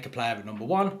 Why take a player at number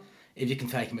one if you can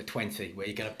take him at 20, where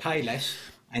you're going to pay less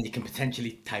and you can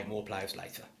potentially take more players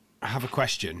later? I have a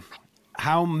question.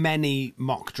 How many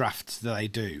mock drafts do they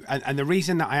do? And the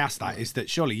reason that I ask that is that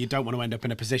surely you don't want to end up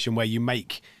in a position where you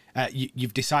make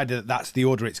you've decided that that's the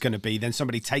order it's going to be, then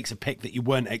somebody takes a pick that you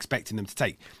weren't expecting them to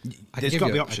take. There's got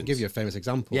to be options. I can give you a famous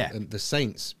example. Yeah. The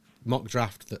Saints mock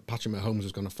draft that Patrick Mahomes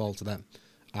was going to fall to them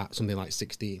at something like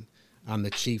 16, and the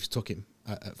Chiefs took him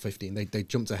at 15. They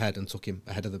jumped ahead and took him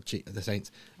ahead of the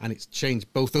Saints, and it's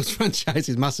changed both those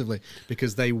franchises massively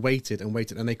because they waited, and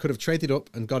they could have traded up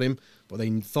and got him, but they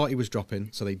thought he was dropping,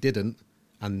 so they didn't,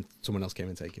 and someone else came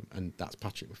and take him, and that's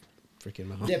Patrick freaking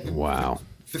Mahomes. Yeah, Wow.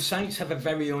 The Saints have a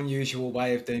very unusual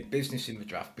way of doing business in the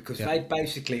draft because they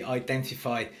basically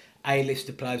identify a list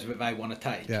of players that they want to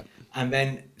take. Yeah. And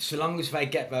then so long as they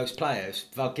get those players,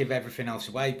 they'll give everything else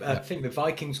away. I think the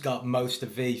Vikings got most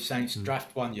of the Saints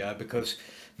draft one year because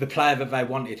the player that they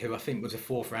wanted, who I think was a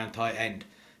 4th round tight end,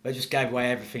 they just gave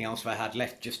away everything else they had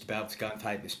left just to be able to go and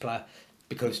take this player,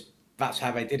 because that's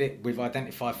how they did it. We've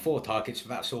identified 4 targets,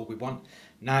 that's all we want.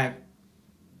 Now,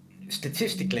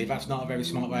 statistically, that's not a very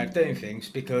smart way of doing things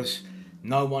because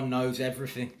no one knows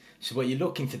everything. So what you're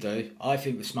looking to do, I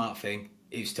think the smart thing,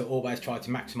 is to always try to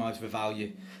maximise the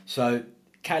value. So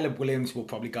Caleb Williams will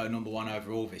probably go number 1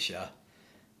 overall this year,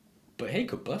 but he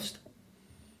could bust.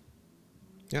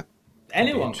 Yeah.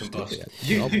 Anyone can bust. What's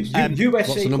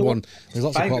USC the number one? There's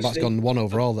lots of quarterbacks famously- gone one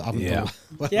overall that haven't done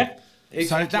well. Yeah,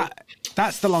 exactly. So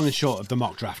that's the long and short of the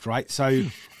mock draft, right? So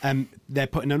they're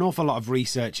putting an awful lot of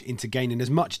research into gaining as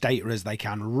much data as they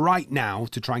can right now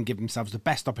to try and give themselves the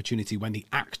best opportunity when the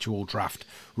actual draft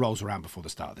rolls around before the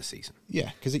start of the season.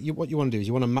 Yeah, because what you want to do is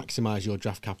you want to maximise your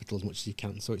draft capital as much as you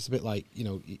can. So it's a bit like, you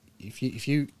know, if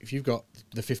you've got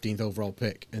the 15th overall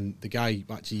pick and the guy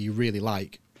actually you really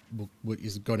like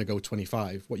is going to go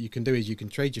 25, what you can do is you can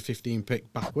trade your 15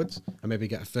 pick backwards and maybe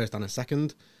get a first and a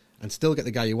second and still get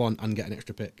the guy you want and get an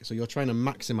extra pick. So you're trying to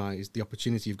maximise the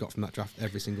opportunity you've got from that draft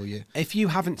every single year. If you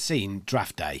haven't seen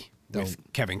Draft Day with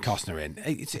Kevin Costner in,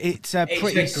 it's a It's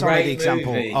pretty a solid great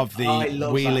example movie. of the I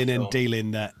love wheeling that and film.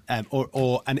 dealing that,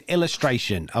 or an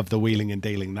illustration of the wheeling and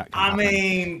dealing that can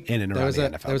happen in and around the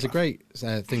NFL. There was a draft. great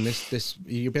thing. This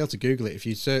you'll be able to Google it if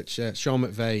you search Sean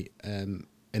McVay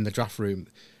in the draft room.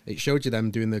 It showed you them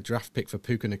doing the draft pick for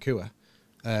Puka Nakua,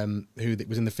 who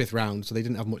was in the 5th round, so they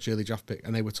didn't have much early draft pick,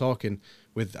 and they were talking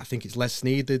with, I think it's Les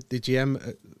Snead, the GM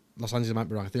at Los Angeles. I might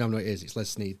be wrong. I think I know it is. It's Les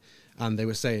Snead, and they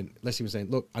were saying, Leslie was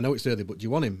saying, look, I know it's early, but do you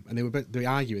want him? And they were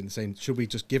arguing, saying, should we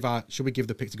give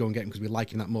the pick to go and get him because we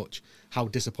like him that much? How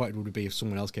disappointed would we be if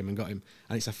someone else came and got him?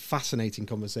 And it's a fascinating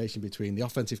conversation between the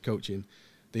offensive coaching,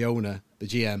 the owner, the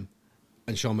GM,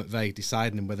 and Sean McVay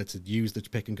deciding whether to use the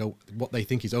pick and go what they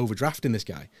think is overdrafting this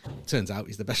guy. Turns out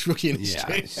he's the best rookie in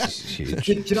history. it's huge.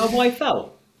 Do you know why he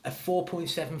fell? A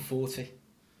 4.740.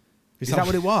 Is that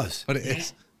what it was? What it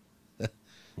is?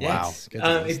 Wow.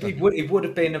 It would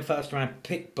have been a first round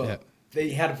pick, but Yeah.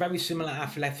 he had a very similar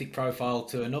athletic profile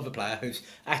to another player who's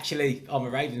actually on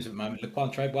the Ravens at the moment,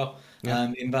 Laquan Treadwell.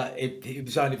 In that it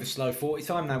was only the slow 40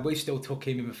 time. Now, we still took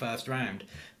him in the first round.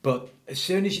 But as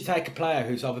soon as you take a player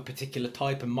who's of a particular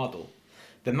type and model,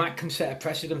 then that can set a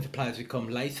precedent for players who come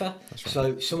later. Right.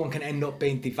 So someone can end up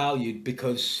being devalued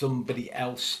because somebody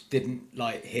else didn't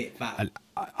hit that. And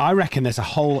I reckon there's a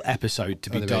whole episode to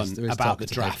be done there is about talk the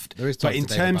to draft. Dave. There is But talk in to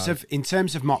Dave terms about of in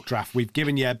terms of mock draft, we've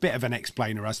given you a bit of an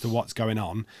explainer as to what's going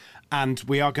on, and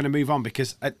we are going to move on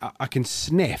because I can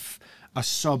sniff a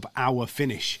sub-hour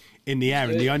finish in the air,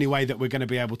 and the only way that we're going to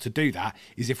be able to do that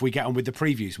is if we get on with the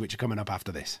previews, which are coming up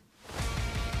after this.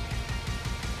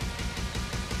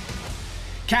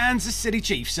 Kansas City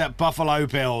Chiefs at Buffalo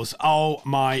Bills. Oh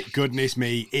my goodness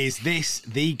me. Is this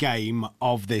the game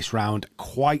of this round?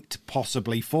 Quite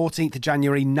possibly. 14th of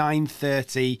January,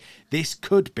 9:30. This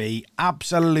could be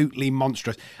absolutely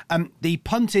monstrous. The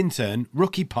punt intern,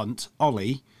 rookie punt,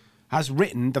 Ollie, has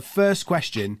written the first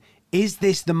question. Is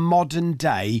this the modern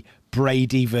day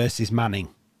Brady versus Manning?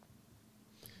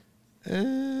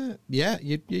 Yeah,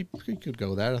 you could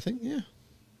go there, I think, yeah.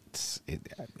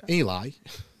 Eli.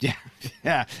 Yeah.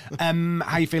 Yeah.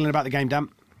 How you feeling about the game, Dan?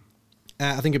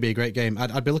 I think it'd be a great game.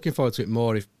 I'd be looking forward to it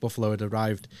more if Buffalo had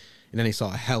arrived in any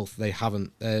sort of health. They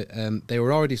haven't. They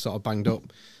were already sort of banged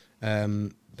up. I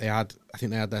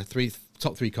think they had their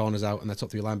top three corners out and their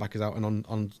top 3 linebackers out. And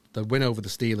on the win over the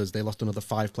Steelers, they lost another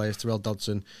 5 players. Terrell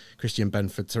Dodson, Christian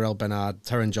Benford, Terrell Bernard,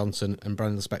 Terran Johnson, and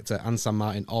Brandon Spector and Sam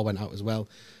Martin all went out as well.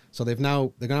 So they're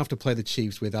going to have to play the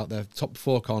Chiefs without their top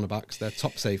 4 cornerbacks, their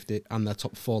top safety, and their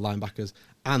top 4 linebackers,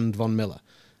 and Von Miller,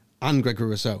 and Gregory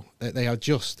Rousseau. They are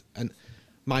just, and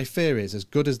my fear is, as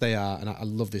good as they are, and I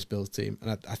love this Bills team,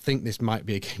 and I think this might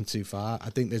be a game too far. I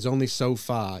think there's only so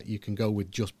far you can go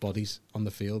with just bodies on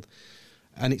the field.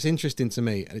 And it's interesting to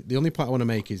me. The only point I want to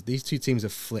make is these two teams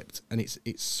have flipped, and it's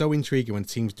so intriguing when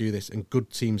teams do this, and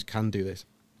good teams can do this.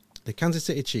 The Kansas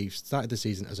City Chiefs started the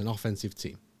season as an offensive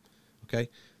team. Okay?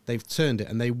 They've turned it,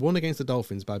 and they won against the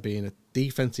Dolphins by being a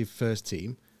defensive first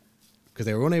team because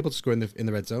they were unable to score in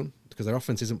the red zone because their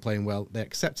offense isn't playing well. They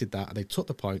accepted that, and they took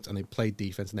the points, and they played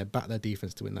defense, and they backed their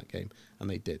defense to win that game, and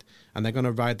they did. And they're going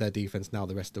to ride their defense now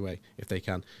the rest of the way if they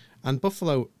can. And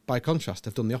Buffalo, by contrast,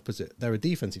 have done the opposite. They're a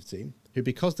defensive team who,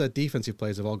 because their defensive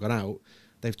players have all gone out,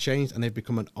 they've changed and they've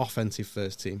become an offensive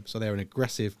first team. So they're an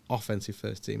aggressive offensive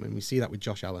first team, and we see that with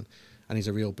Josh Allen. And he's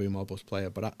a real boom or bust player.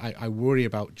 But I worry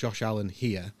about Josh Allen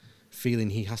here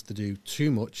feeling he has to do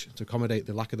too much to accommodate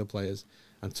the lack of the players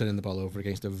and turning the ball over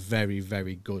against a very,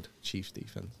 very good Chiefs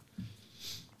defence.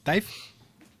 Dave?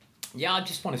 Yeah, I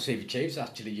just want to see the Chiefs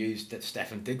actually use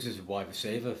Stephen Diggs as a wide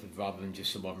receiver rather than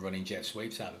just someone running jet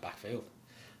sweeps out of the backfield.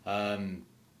 The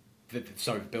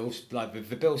Bills,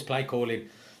 the Bills play calling,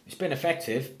 it's been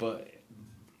effective, but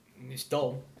it's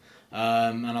dull.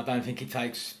 And I don't think it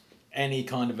takes any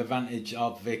kind of advantage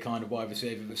of the kind of wide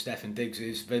receiver that Stephen Diggs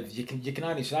is. But you can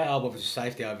only say, well, there's a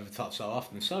safety over the top so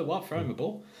often. So what? Throw him the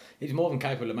ball. He's more than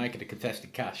capable of making a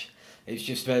contested catch. It's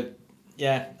just that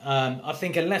I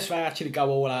think unless they actually go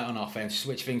all out on offense,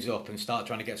 switch things up and start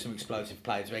trying to get some explosive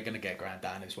plays, they're going to get ground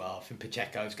down as well. I think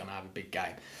Pacheco's going to have a big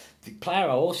game. The player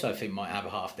I also think might have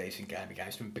a half-decent game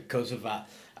against him because of that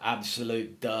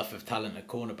absolute dearth of talent at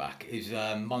cornerback is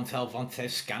Montel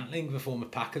Vontaze-Scantling, the former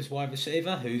Packers wide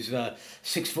receiver, who's a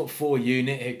 6'4"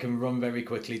 unit who can run very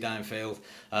quickly downfield.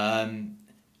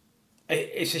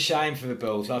 It's a shame for the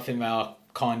Bills. I think they are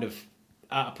kind of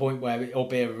at a point where it'll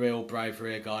be a real brave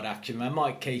rear guard action. They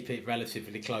might keep it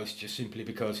relatively close just simply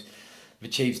because the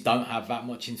Chiefs don't have that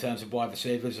much in terms of wide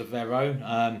receivers of their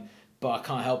own. But I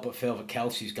can't help but feel that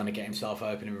Kelsey's going to get himself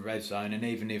open in the red zone, and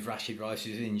even if Rashid Rice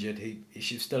is injured, he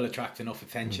should still attract enough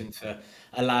attention to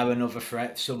allow another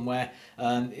threat somewhere.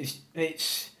 It's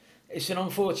an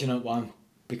unfortunate one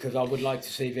because I would like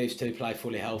to see these two play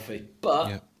fully healthy,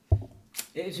 but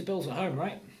it is the Bills at home,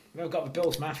 right? We've got the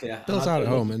Bills Mafia. Bills are at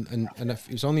home, and it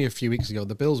was only a few weeks ago.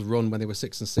 The Bills run when they were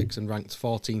 6-6 and ranked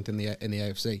 14th in the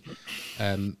AFC.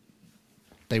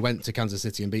 They went to Kansas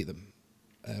City and beat them.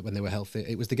 When they were healthy,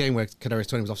 it was the game where Kadarius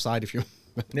Toney was offside. If you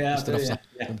remember,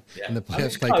 and the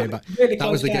players played game back. Really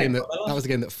that was the game game. that was the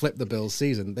game that flipped the Bills'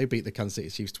 season. They beat the Kansas City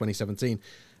Chiefs 2017.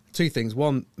 Two things: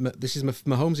 one, this is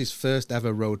Mahomes' first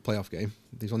ever road playoff game.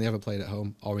 He's only ever played at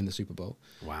home or in the Super Bowl.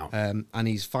 Wow! And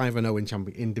he's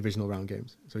 5-0 in divisional round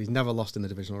games, so he's never lost in the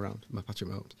divisional round. Patrick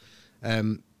Mahomes,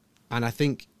 and I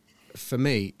think for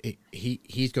me,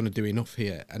 he's going to do enough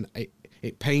here, and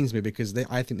it pains me because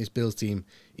I think this Bills team,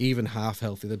 even half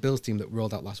healthy, the Bills team that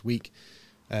rolled out last week,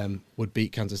 would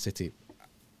beat Kansas City.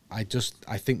 I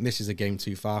think this is a game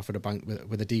too far for the bank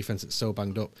with a defense that's so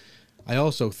banged up. I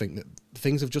also think that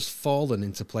things have just fallen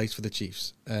into place for the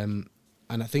Chiefs, and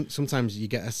I think sometimes you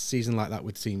get a season like that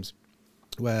with teams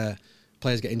where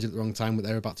players get injured at the wrong time when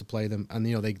they're about to play them, and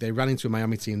they ran into a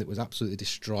Miami team that was absolutely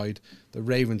destroyed. The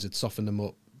Ravens had softened them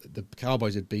up. The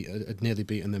Cowboys had nearly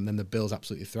beaten them. Then the Bills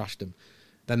absolutely thrashed them.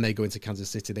 Then they go into Kansas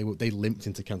City. They limped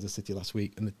into Kansas City last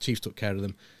week, and the Chiefs took care of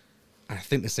them. And I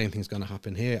think the same thing's going to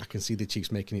happen here. I can see the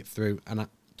Chiefs making it through, and do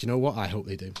you know what? I hope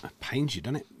they do. It pains you,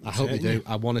 doesn't it? I hope they do.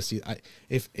 I want to see.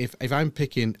 If I'm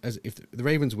picking if the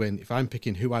Ravens win, if I'm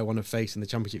picking who I want to face in the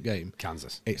championship game,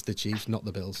 Kansas. It's the Chiefs, not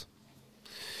the Bills.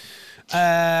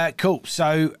 Cool.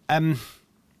 So,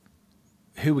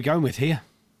 who are we going with here?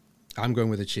 I'm going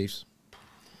with the Chiefs.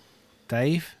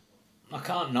 Dave? I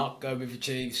can't not go with the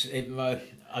Chiefs, even though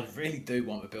I really do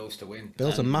want the Bills to win.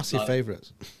 Bills are massive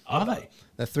favourites. Are they?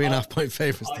 They're 3.5 point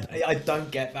favourites. I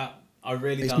don't get that. I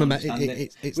really don't understand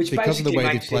it. It's Which because of the way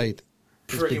they makes it played.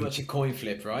 Pretty much a coin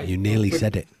flip, right? You nearly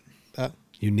said it.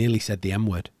 You nearly said the M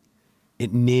word.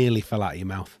 It nearly fell out of your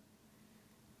mouth.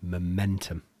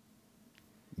 Momentum.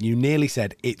 You nearly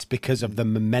said it's because of the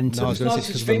momentum. No, I was going to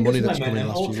say it's because of the money that's coming in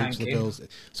the last few weeks tanking. for the Bills.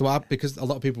 So because a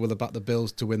lot of people will have backed the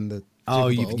Bills to win the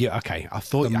Super Bowl. Okay. I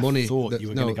thought you were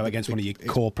going to go against one of your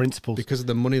core principles. Because of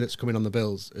the money that's coming on the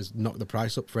Bills has knocked the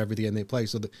price up for every game they play.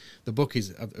 So the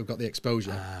bookies have got the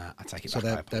exposure. I take it so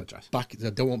back. they're back.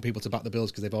 They don't want people to back the Bills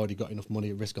because they've already got enough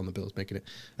money at risk on the Bills making it.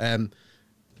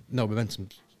 No, momentum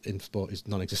in sport is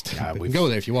non-existent. Yeah, we can go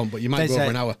there if you want, but you might go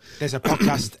over an hour. There's a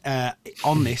podcast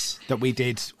on this that we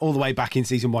did all the way back in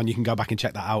season 1. You can go back and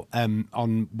check that out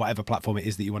on whatever platform it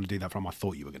is that you want to do that from. I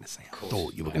thought you were going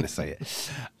to say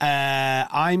it.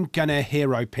 I'm going to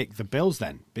hero pick the Bills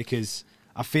then, because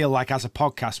I feel like as a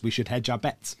podcast we should hedge our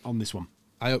bets on this one.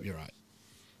 I hope you're right.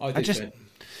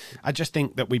 I just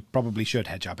think that we probably should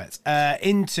hedge our bets.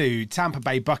 Into Tampa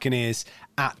Bay Buccaneers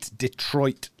at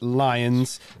Detroit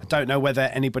Lions. I don't know whether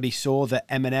anybody saw that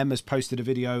Eminem has posted a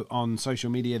video on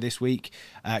social media this week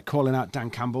calling out Dan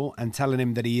Campbell and telling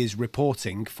him that he is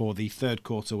reporting for the third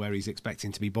quarter where he's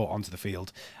expecting to be brought onto the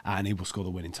field and he will score the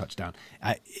winning touchdown.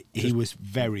 He was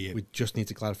very... We just need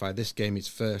to clarify, this game is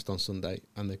first on Sunday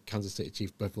and the Kansas City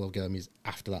Chiefs Buffalo game is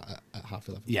after that at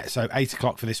 11:30. Yeah, so 8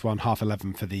 o'clock for this one,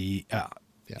 11:30 for the...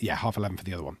 11:30 for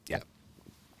the other one. Yeah.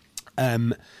 I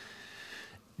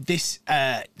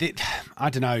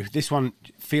don't know. This one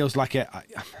feels like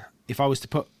if I was to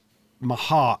put my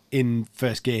heart in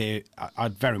first gear,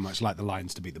 I'd very much like the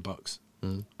Lions to beat the Bucs.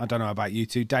 I don't know about you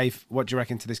two. Dave, what do you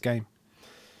reckon to this game?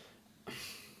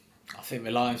 I think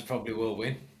the Lions probably will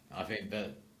win. I think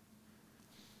that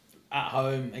at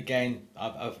home, again,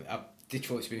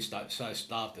 Detroit's been so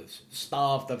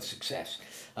starved of success.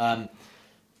 But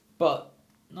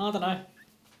I don't know.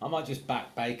 I might just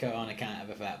back Baker on account of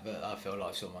the fact that I feel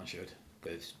like someone should,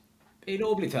 because he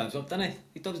normally turns up, doesn't he?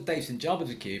 He does a decent job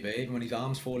as a QB, even when his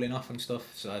arm's falling off and stuff.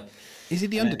 So, is he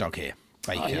the underdog here,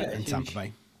 Baker and Tampa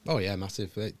Bay? Oh yeah,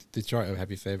 massive. Detroit are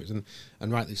heavy favourites,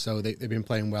 and rightly so. They've been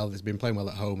playing well. They've been playing well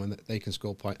at home, and they can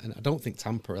score points. And I don't think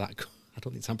Tampa are I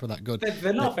don't think Tampa are that good.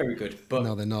 They're not very good, but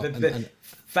No, they're not.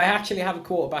 They actually have a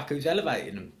quarterback who's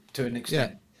elevating them to an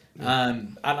extent.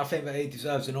 And I think that he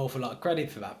deserves an awful lot of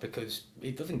credit for that because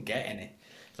he doesn't get any.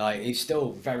 Like, he's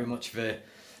still very much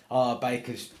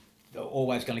Baker's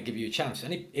always going to give you a chance.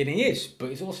 And he is, but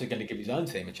he's also going to give his own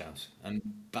team a chance. And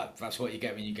that's what you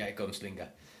get when you get a gunslinger.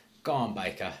 Go on,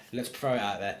 Baker. Let's throw it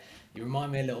out there. You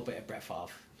remind me a little bit of Brett Favre.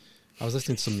 I was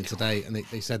listening to something today, and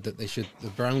they said that the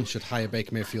Browns should hire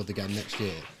Baker Mayfield again next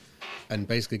year, and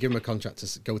basically give him a contract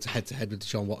to go to head with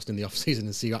Deshaun Watson in the offseason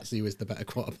and see who is the better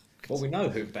quarterback. Well, we know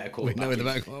who the better quarterback is. We know who the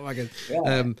better quarterback is.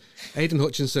 Yeah. Aiden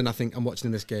Hutchinson, I think I'm watching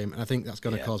in this game, and I think that's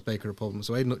going to cause Baker a problem.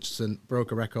 So Aiden Hutchinson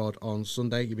broke a record on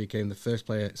Sunday. He became the first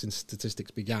player since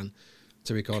statistics began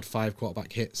to record 5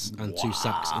 quarterback hits and 2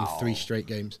 sacks in 3 straight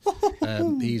games.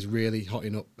 He's really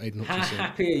hotting up Aiden Hutchinson. How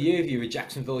happy are you if you're a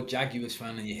Jacksonville Jaguars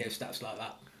fan and you hear stats like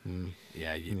that?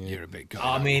 Yeah, you're a bit good.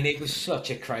 I mean, it was such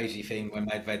a crazy thing when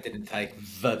they didn't take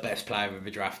the best player of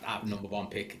the draft at number 1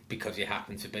 pick because he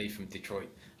happened to be from Detroit.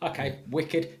 Okay,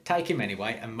 wicked. Take him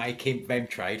anyway and make them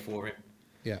trade for him.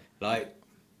 Yeah. Like,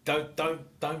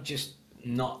 don't just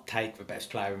not take the best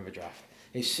player in the draft.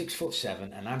 He's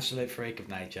 6'7", an absolute freak of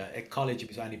nature. At college, he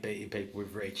was only beating people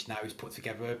with reach. Now he's put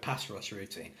together a pass rush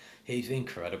routine. He's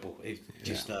incredible. He's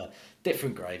just a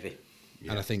different gravy.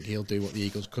 And I think he'll do what the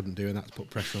Eagles couldn't do, and that's put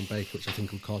pressure on Baker, which I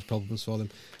think will cause problems for them.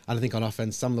 And I think on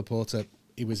offense, Sam Laporta,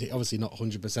 he was obviously not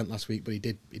 100% last week, but he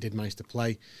did manage to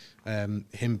play.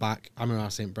 Him back, Amon-Ra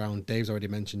St. Brown, Dave's already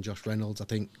mentioned Josh Reynolds. I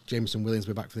think Jameson Williams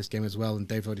will be back for this game as well, and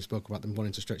Dave already spoke about them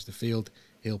wanting to stretch the field.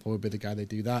 He'll probably be the guy they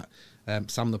do that.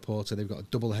 Sam Laporta, they've got a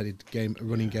double-headed game, a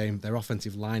running game. Their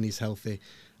offensive line is healthy.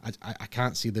 I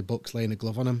can't see the Bucs laying a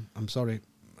glove on them. I'm sorry.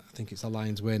 I think it's a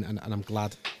Lions win, and I'm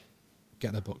glad.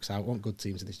 Get their Bucs out. I want good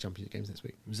teams in these championship games next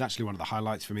week. It was actually one of the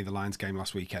highlights for me, the Lions game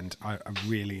last weekend. I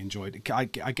really enjoyed it. I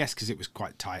guess because it was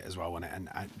quite tight as well, wasn't it?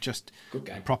 And just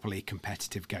a properly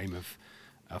competitive game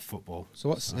of football.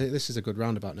 So this is a good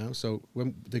roundabout now. So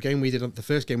when the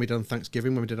first game we did on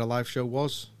Thanksgiving when we did a live show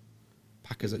was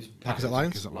Packers at Lions.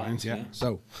 Packers at Lions, yeah.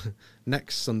 So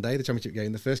next Sunday, the championship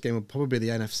game, the first game will probably be the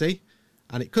NFC.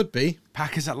 And it could be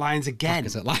Packers at Lions again.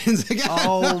 Packers at Lions again.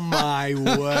 Oh my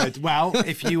word! Well,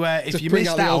 if you bring missed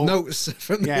out the old notes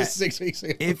from 6 weeks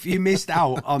ago, if you missed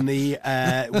out on the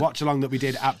watch along that we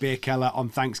did at Beer Keller on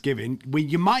Thanksgiving,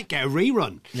 you might get a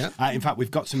rerun. Yeah. In fact,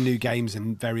 we've got some new games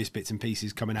and various bits and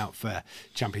pieces coming out for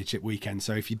Championship weekend.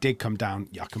 So if you did come down,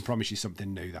 I can promise you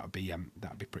something new. That would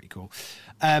be pretty cool.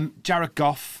 Jared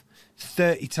Goff,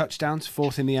 30 touchdowns,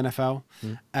 4th in the NFL.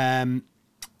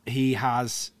 He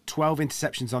has 12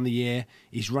 interceptions on the year.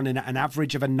 He's running at an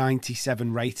average of a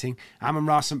 97 rating.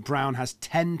 Amon-Ra St. Brown has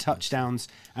 10 touchdowns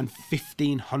and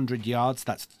 1,500 yards.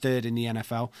 That's 3rd in the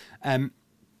NFL.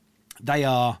 They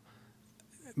are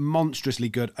monstrously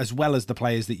good, as well as the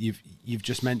players that you've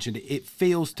just mentioned. It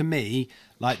feels to me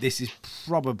like this is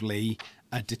probably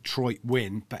a Detroit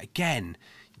win. But again,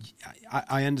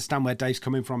 I understand where Dave's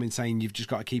coming from in saying you've just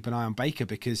got to keep an eye on Baker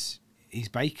because he's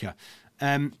Baker.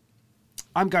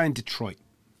 I'm going Detroit.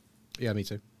 Yeah, me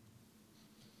too.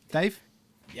 Dave?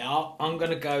 Yeah, I'm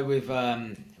going to go with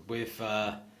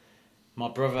my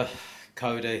brother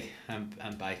Cody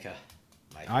and Baker.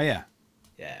 Maybe. Oh, yeah?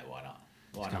 Yeah, why not?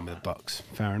 Going with the Bucks.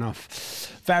 Fair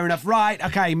enough. Right,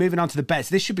 okay, moving on to the bets.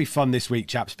 This should be fun this week,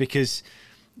 chaps, because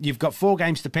you've got 4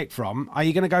 games to pick from. Are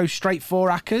you going to go straight 4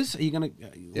 Ackers? Are you going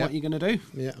to? What are you going to do?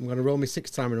 Yeah, I'm going to roll my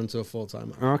 6-timer onto a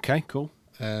 4-timer. Okay, cool.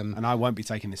 And I won't be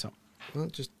taking this up. Well,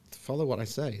 just follow what I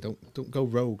say. Don't go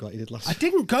rogue like you did last I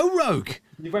didn't go rogue.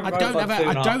 I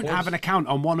don't have an a account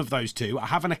on one of those 2. I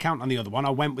have an account on the other one.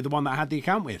 I went with the one that I had the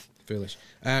account with. Foolish.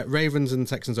 Ravens and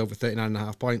Texans over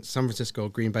 39.5 points. San Francisco,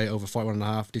 Green Bay over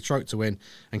 41.5. Detroit to win.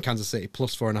 And Kansas City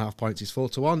plus 4.5 points is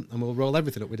 4-1. And we'll roll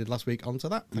everything up we did last week onto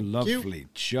that. Lovely,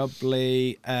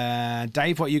 jubbly.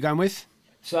 Dave, what are you going with?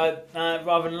 So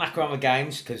rather than lacquer on the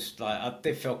games, because I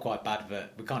did feel quite bad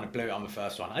that we kind of blew it on the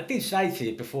first one. I did say to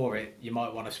you before you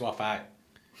might want to swap out.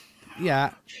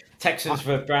 Yeah. Texans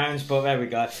for Browns, but there we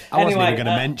go. I wasn't even going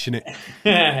to mention it.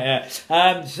 Yeah.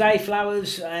 Zay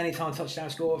Flowers, anytime touchdown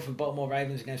scorer for Baltimore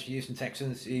Ravens against the Houston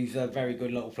Texans. He's a very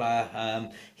good little player.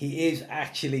 He is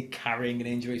actually carrying an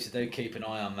injury, so do keep an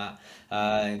eye on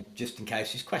that, just in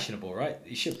case. He's questionable, right?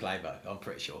 He should play, though, I'm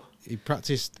pretty sure. He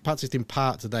practiced in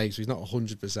part today, so he's not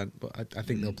 100%, but I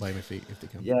think they'll play him if they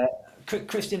can. Yeah.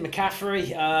 Christian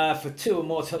McCaffrey for 2 or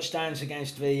more touchdowns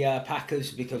against the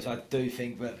Packers, because I do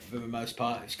think that for the most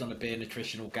part it's going to be an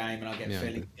attritional game, and I get a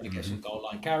feeling he's going to get some goal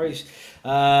line carries.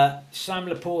 Sam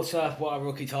Laporta, what a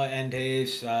rookie tight end he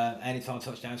is, anytime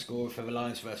touchdown scorer for the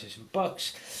Lions versus the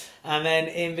Bucks. And then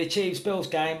in the Chiefs-Bills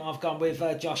game, I've gone with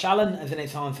Josh Allen as an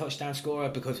anytime touchdown scorer,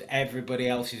 because everybody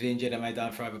else is injured and they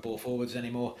don't throw the ball forwards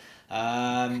anymore.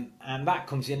 And that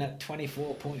comes in at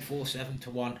 24.47 to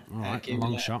 1. All right, a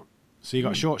long shot. So you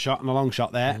got a short shot and a long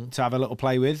shot there to have a little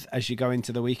play with as you go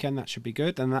into the weekend. That should be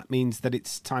good. And that means that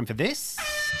it's time for this.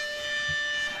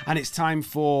 And it's time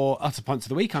for Utter Points of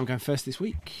the Week. I'm going first this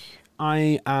week.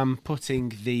 I am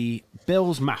putting the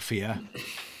Bills Mafia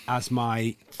as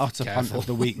my Utter Punt of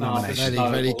the Week nomination.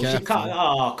 Very careful.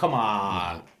 Oh, come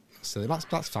on. So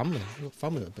that's family.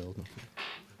 Family that build.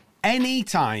 Any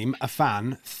time a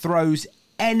fan throws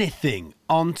anything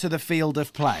onto the field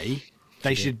of play,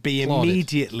 they should be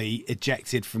immediately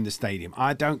ejected from the stadium.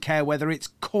 I don't care whether it's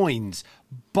coins,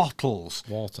 bottles,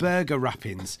 burger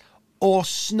wrappings, or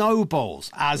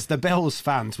snowballs, as the Bills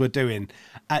fans were doing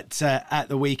at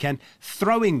the weekend,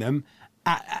 throwing them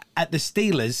at the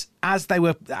Steelers as they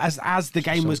were as the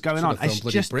game was going on. It's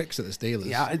just bricks at the Steelers.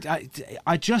 Yeah,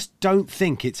 I just don't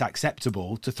think it's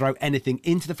acceptable to throw anything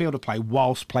into the field of play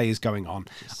whilst play is going on.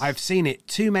 I've seen it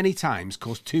too many times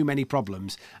cause too many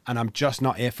problems, and I'm just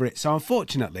not here for it. So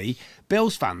unfortunately,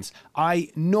 Bills fans, I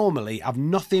normally have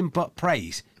nothing but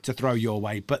praise to throw your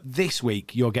way, but this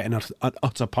week you're getting an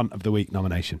Utter Punt of the Week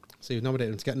nomination. So you've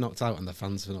nominated them to get knocked out, and the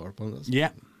fans for not a punt.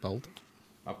 Yeah, bold.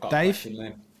 I've got Dave, a question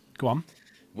then. Go on.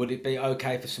 Would it be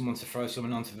okay for someone to throw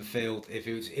someone onto the field if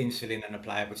it was insulin and a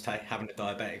player was having a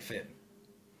diabetic fit?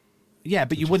 Yeah,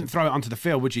 but you wouldn't throw it onto the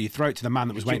field, would you? You throw it to the man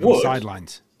that was waiting on the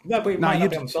sidelines. No, but it might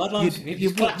not be on the sidelines. You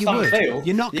would.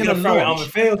 You're not going to throw it on the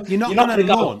field. You're not going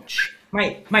to launch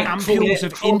mate, ampules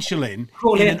of insulin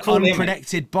in an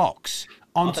unprotected box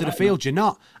onto the field. You're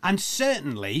not. And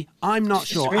certainly, I'm not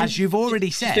sure, as you've already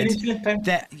said,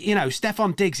 that,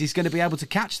 Stephon Diggs is going to be able to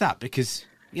catch that because,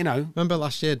 remember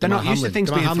last year, they're not used to things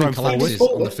being thrown collapses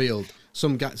forward on the field.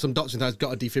 Some doctor has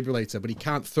got a defibrillator, but he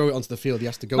can't throw it onto the field. He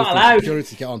has to go through security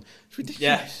to get on. It's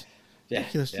ridiculous. Yeah.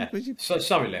 So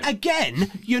sorry, Liam. Again,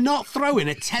 you're not throwing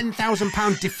a £10,000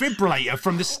 defibrillator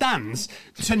from the stands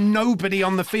to nobody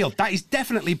on the field. That is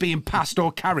definitely being passed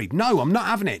or carried. No, I'm not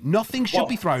having it. Nothing should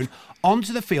be thrown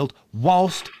onto the field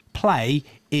whilst play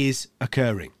is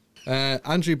occurring.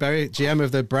 Andrew Berry, GM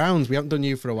of the Browns. We haven't done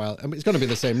you for a while. It's going to be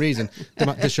the same reason. The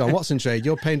Deshaun Watson trade.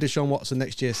 You're paying Deshaun Watson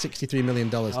next year $63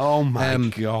 million. Oh, my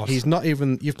God. He's not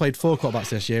even... You've played 4 quarterbacks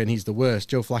this year, and he's the worst.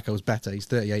 Joe Flacco's better. He's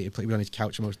 38. He played on his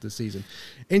couch most of the season.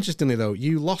 Interestingly, though,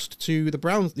 you lost to the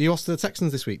Browns. You lost to the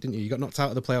Texans this week, didn't you? You got knocked out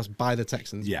of the playoffs by the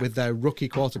Texans with their rookie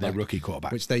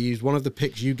quarterback. Which they used one of the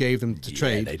picks you gave them to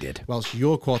trade. They did. Whilst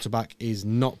your quarterback is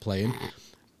not playing.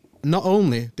 Not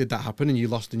only did that happen and you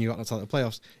lost and you got knocked out of the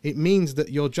playoffs, it means that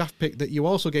your draft pick that you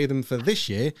also gave them for this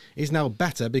year is now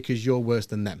better because you're worse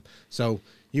than them. So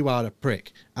you are a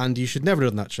prick, and you should never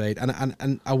have done that trade.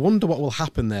 And I wonder what will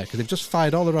happen there, because they've just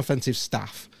fired all their offensive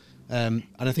staff. And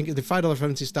I think they fired all their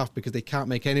offensive staff because they can't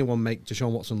make anyone make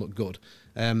Deshaun Watson look good.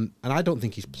 And I don't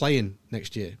think he's playing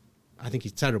next year. I think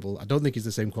he's terrible. I don't think he's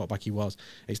the same quarterback he was.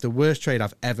 It's the worst trade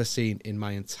I've ever seen in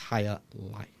my entire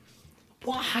life.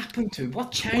 What happened to him?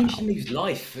 What changed in his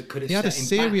life that could have He had a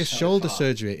set him back serious so shoulder far?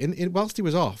 surgery. Whilst he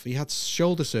was off, he had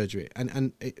shoulder surgery.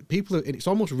 And it's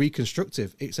almost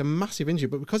reconstructive. It's a massive injury.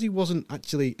 But because he wasn't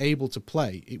actually able to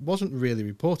play, it wasn't really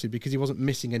reported because he wasn't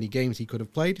missing any games he could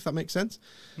have played, if that makes sense.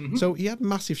 Mm-hmm. So he had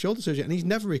massive shoulder surgery, and he's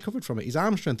never recovered from it. His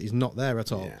arm strength is not there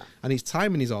at all. Yeah. And his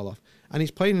timing is all off. And he's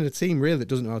playing in a team, really, that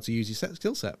doesn't know how to use his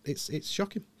skill set. It's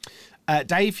shocking.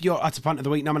 Dave, your Utter Punt of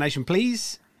the Week nomination,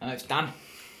 please. It's Dan.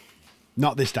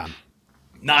 Not this Dan.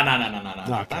 No.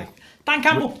 Okay. Dan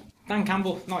Campbell. Dan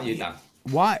Campbell, not you, Dan.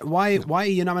 Why are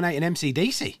you nominating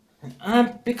MCDC?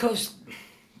 Because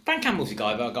Dan Campbell's a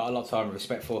guy that I've got a lot of time and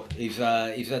respect for. He's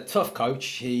a tough coach.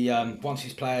 He wants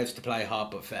his players to play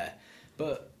hard but fair.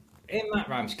 But in that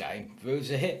Rams game, there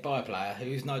was a hit by a player who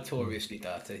is notoriously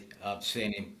dirty. I've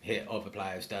seen him hit other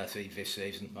players dirty this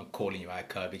season. I'm calling you out,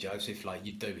 Kirby Joseph. Like,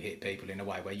 you do hit people in a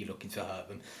way where you're looking to hurt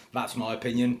them. That's my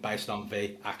opinion, based on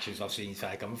the actions I've seen you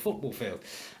take on the football field.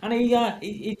 And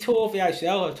he tore the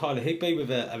ACL of Tyler Higbee with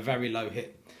a very low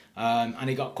hit. And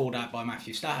he got called out by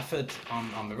Matthew Stafford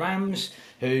on the Rams,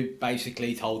 who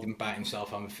basically told him about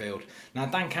himself on the field. Now,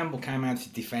 Dan Campbell came out to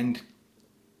defend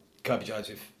Kirby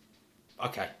Joseph.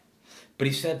 Okay. But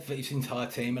he said that his entire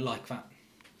team are like that.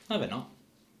 No, they're not.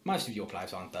 Most of your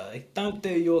players aren't dirty. Don't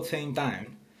do your team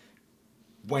down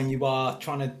when you are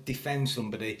trying to defend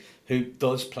somebody who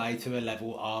does play to a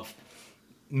level of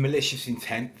malicious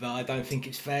intent that I don't think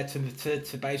it's fair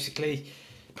to basically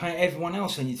paint everyone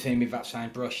else on your team with that same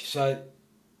brush. So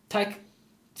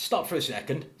stop for a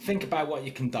second, think about what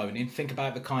you're condoning, think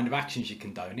about the kind of actions you're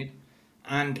condoning,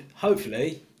 and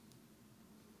hopefully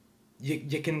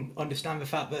you can understand the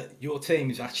fact that your team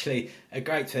is actually a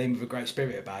great team with a great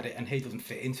spirit about it, and he doesn't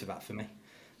fit into that for me.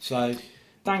 So,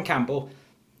 Dan Campbell,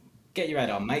 get your head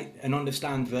on, mate, and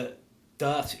understand that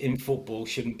dirt in football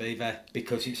shouldn't be there,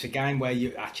 because it's a game where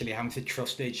you're actually having to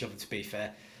trust each other to be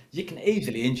fair. You can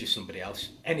easily injure somebody else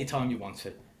anytime you want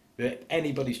to.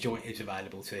 Anybody's joint is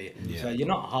available to you. Yeah. So you're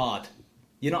not hard.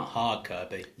 You're not hard,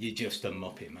 Kirby. You're just a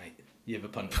muppet, mate. You're the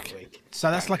punt of the week.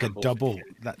 So that's like a double.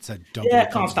 That's a double. Yeah, I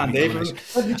can't stand it.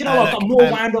 But you know what? I got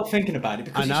more wound up thinking about it,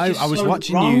 because I know. It's just I was so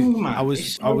watching wrong, you. Man. I was.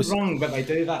 It's so I was wrong that they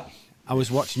do that. I was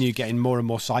watching you getting more and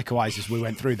more psycho-eyes as we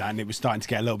went through that, and it was starting to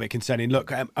get a little bit concerning.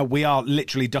 Look, we are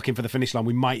literally ducking for the finish line.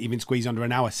 We might even squeeze under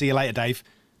an hour. See you later, Dave.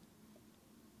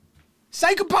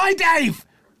 Say goodbye, Dave.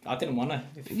 I didn't want to.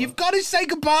 You've got to say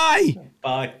goodbye.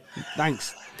 Bye.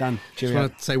 Thanks, Dan. Just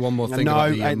want to say one more thing.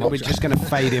 No, about the we're just going to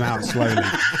fade him out slowly.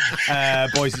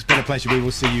 Boys, it's been a pleasure. We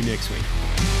will see you next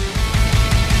week.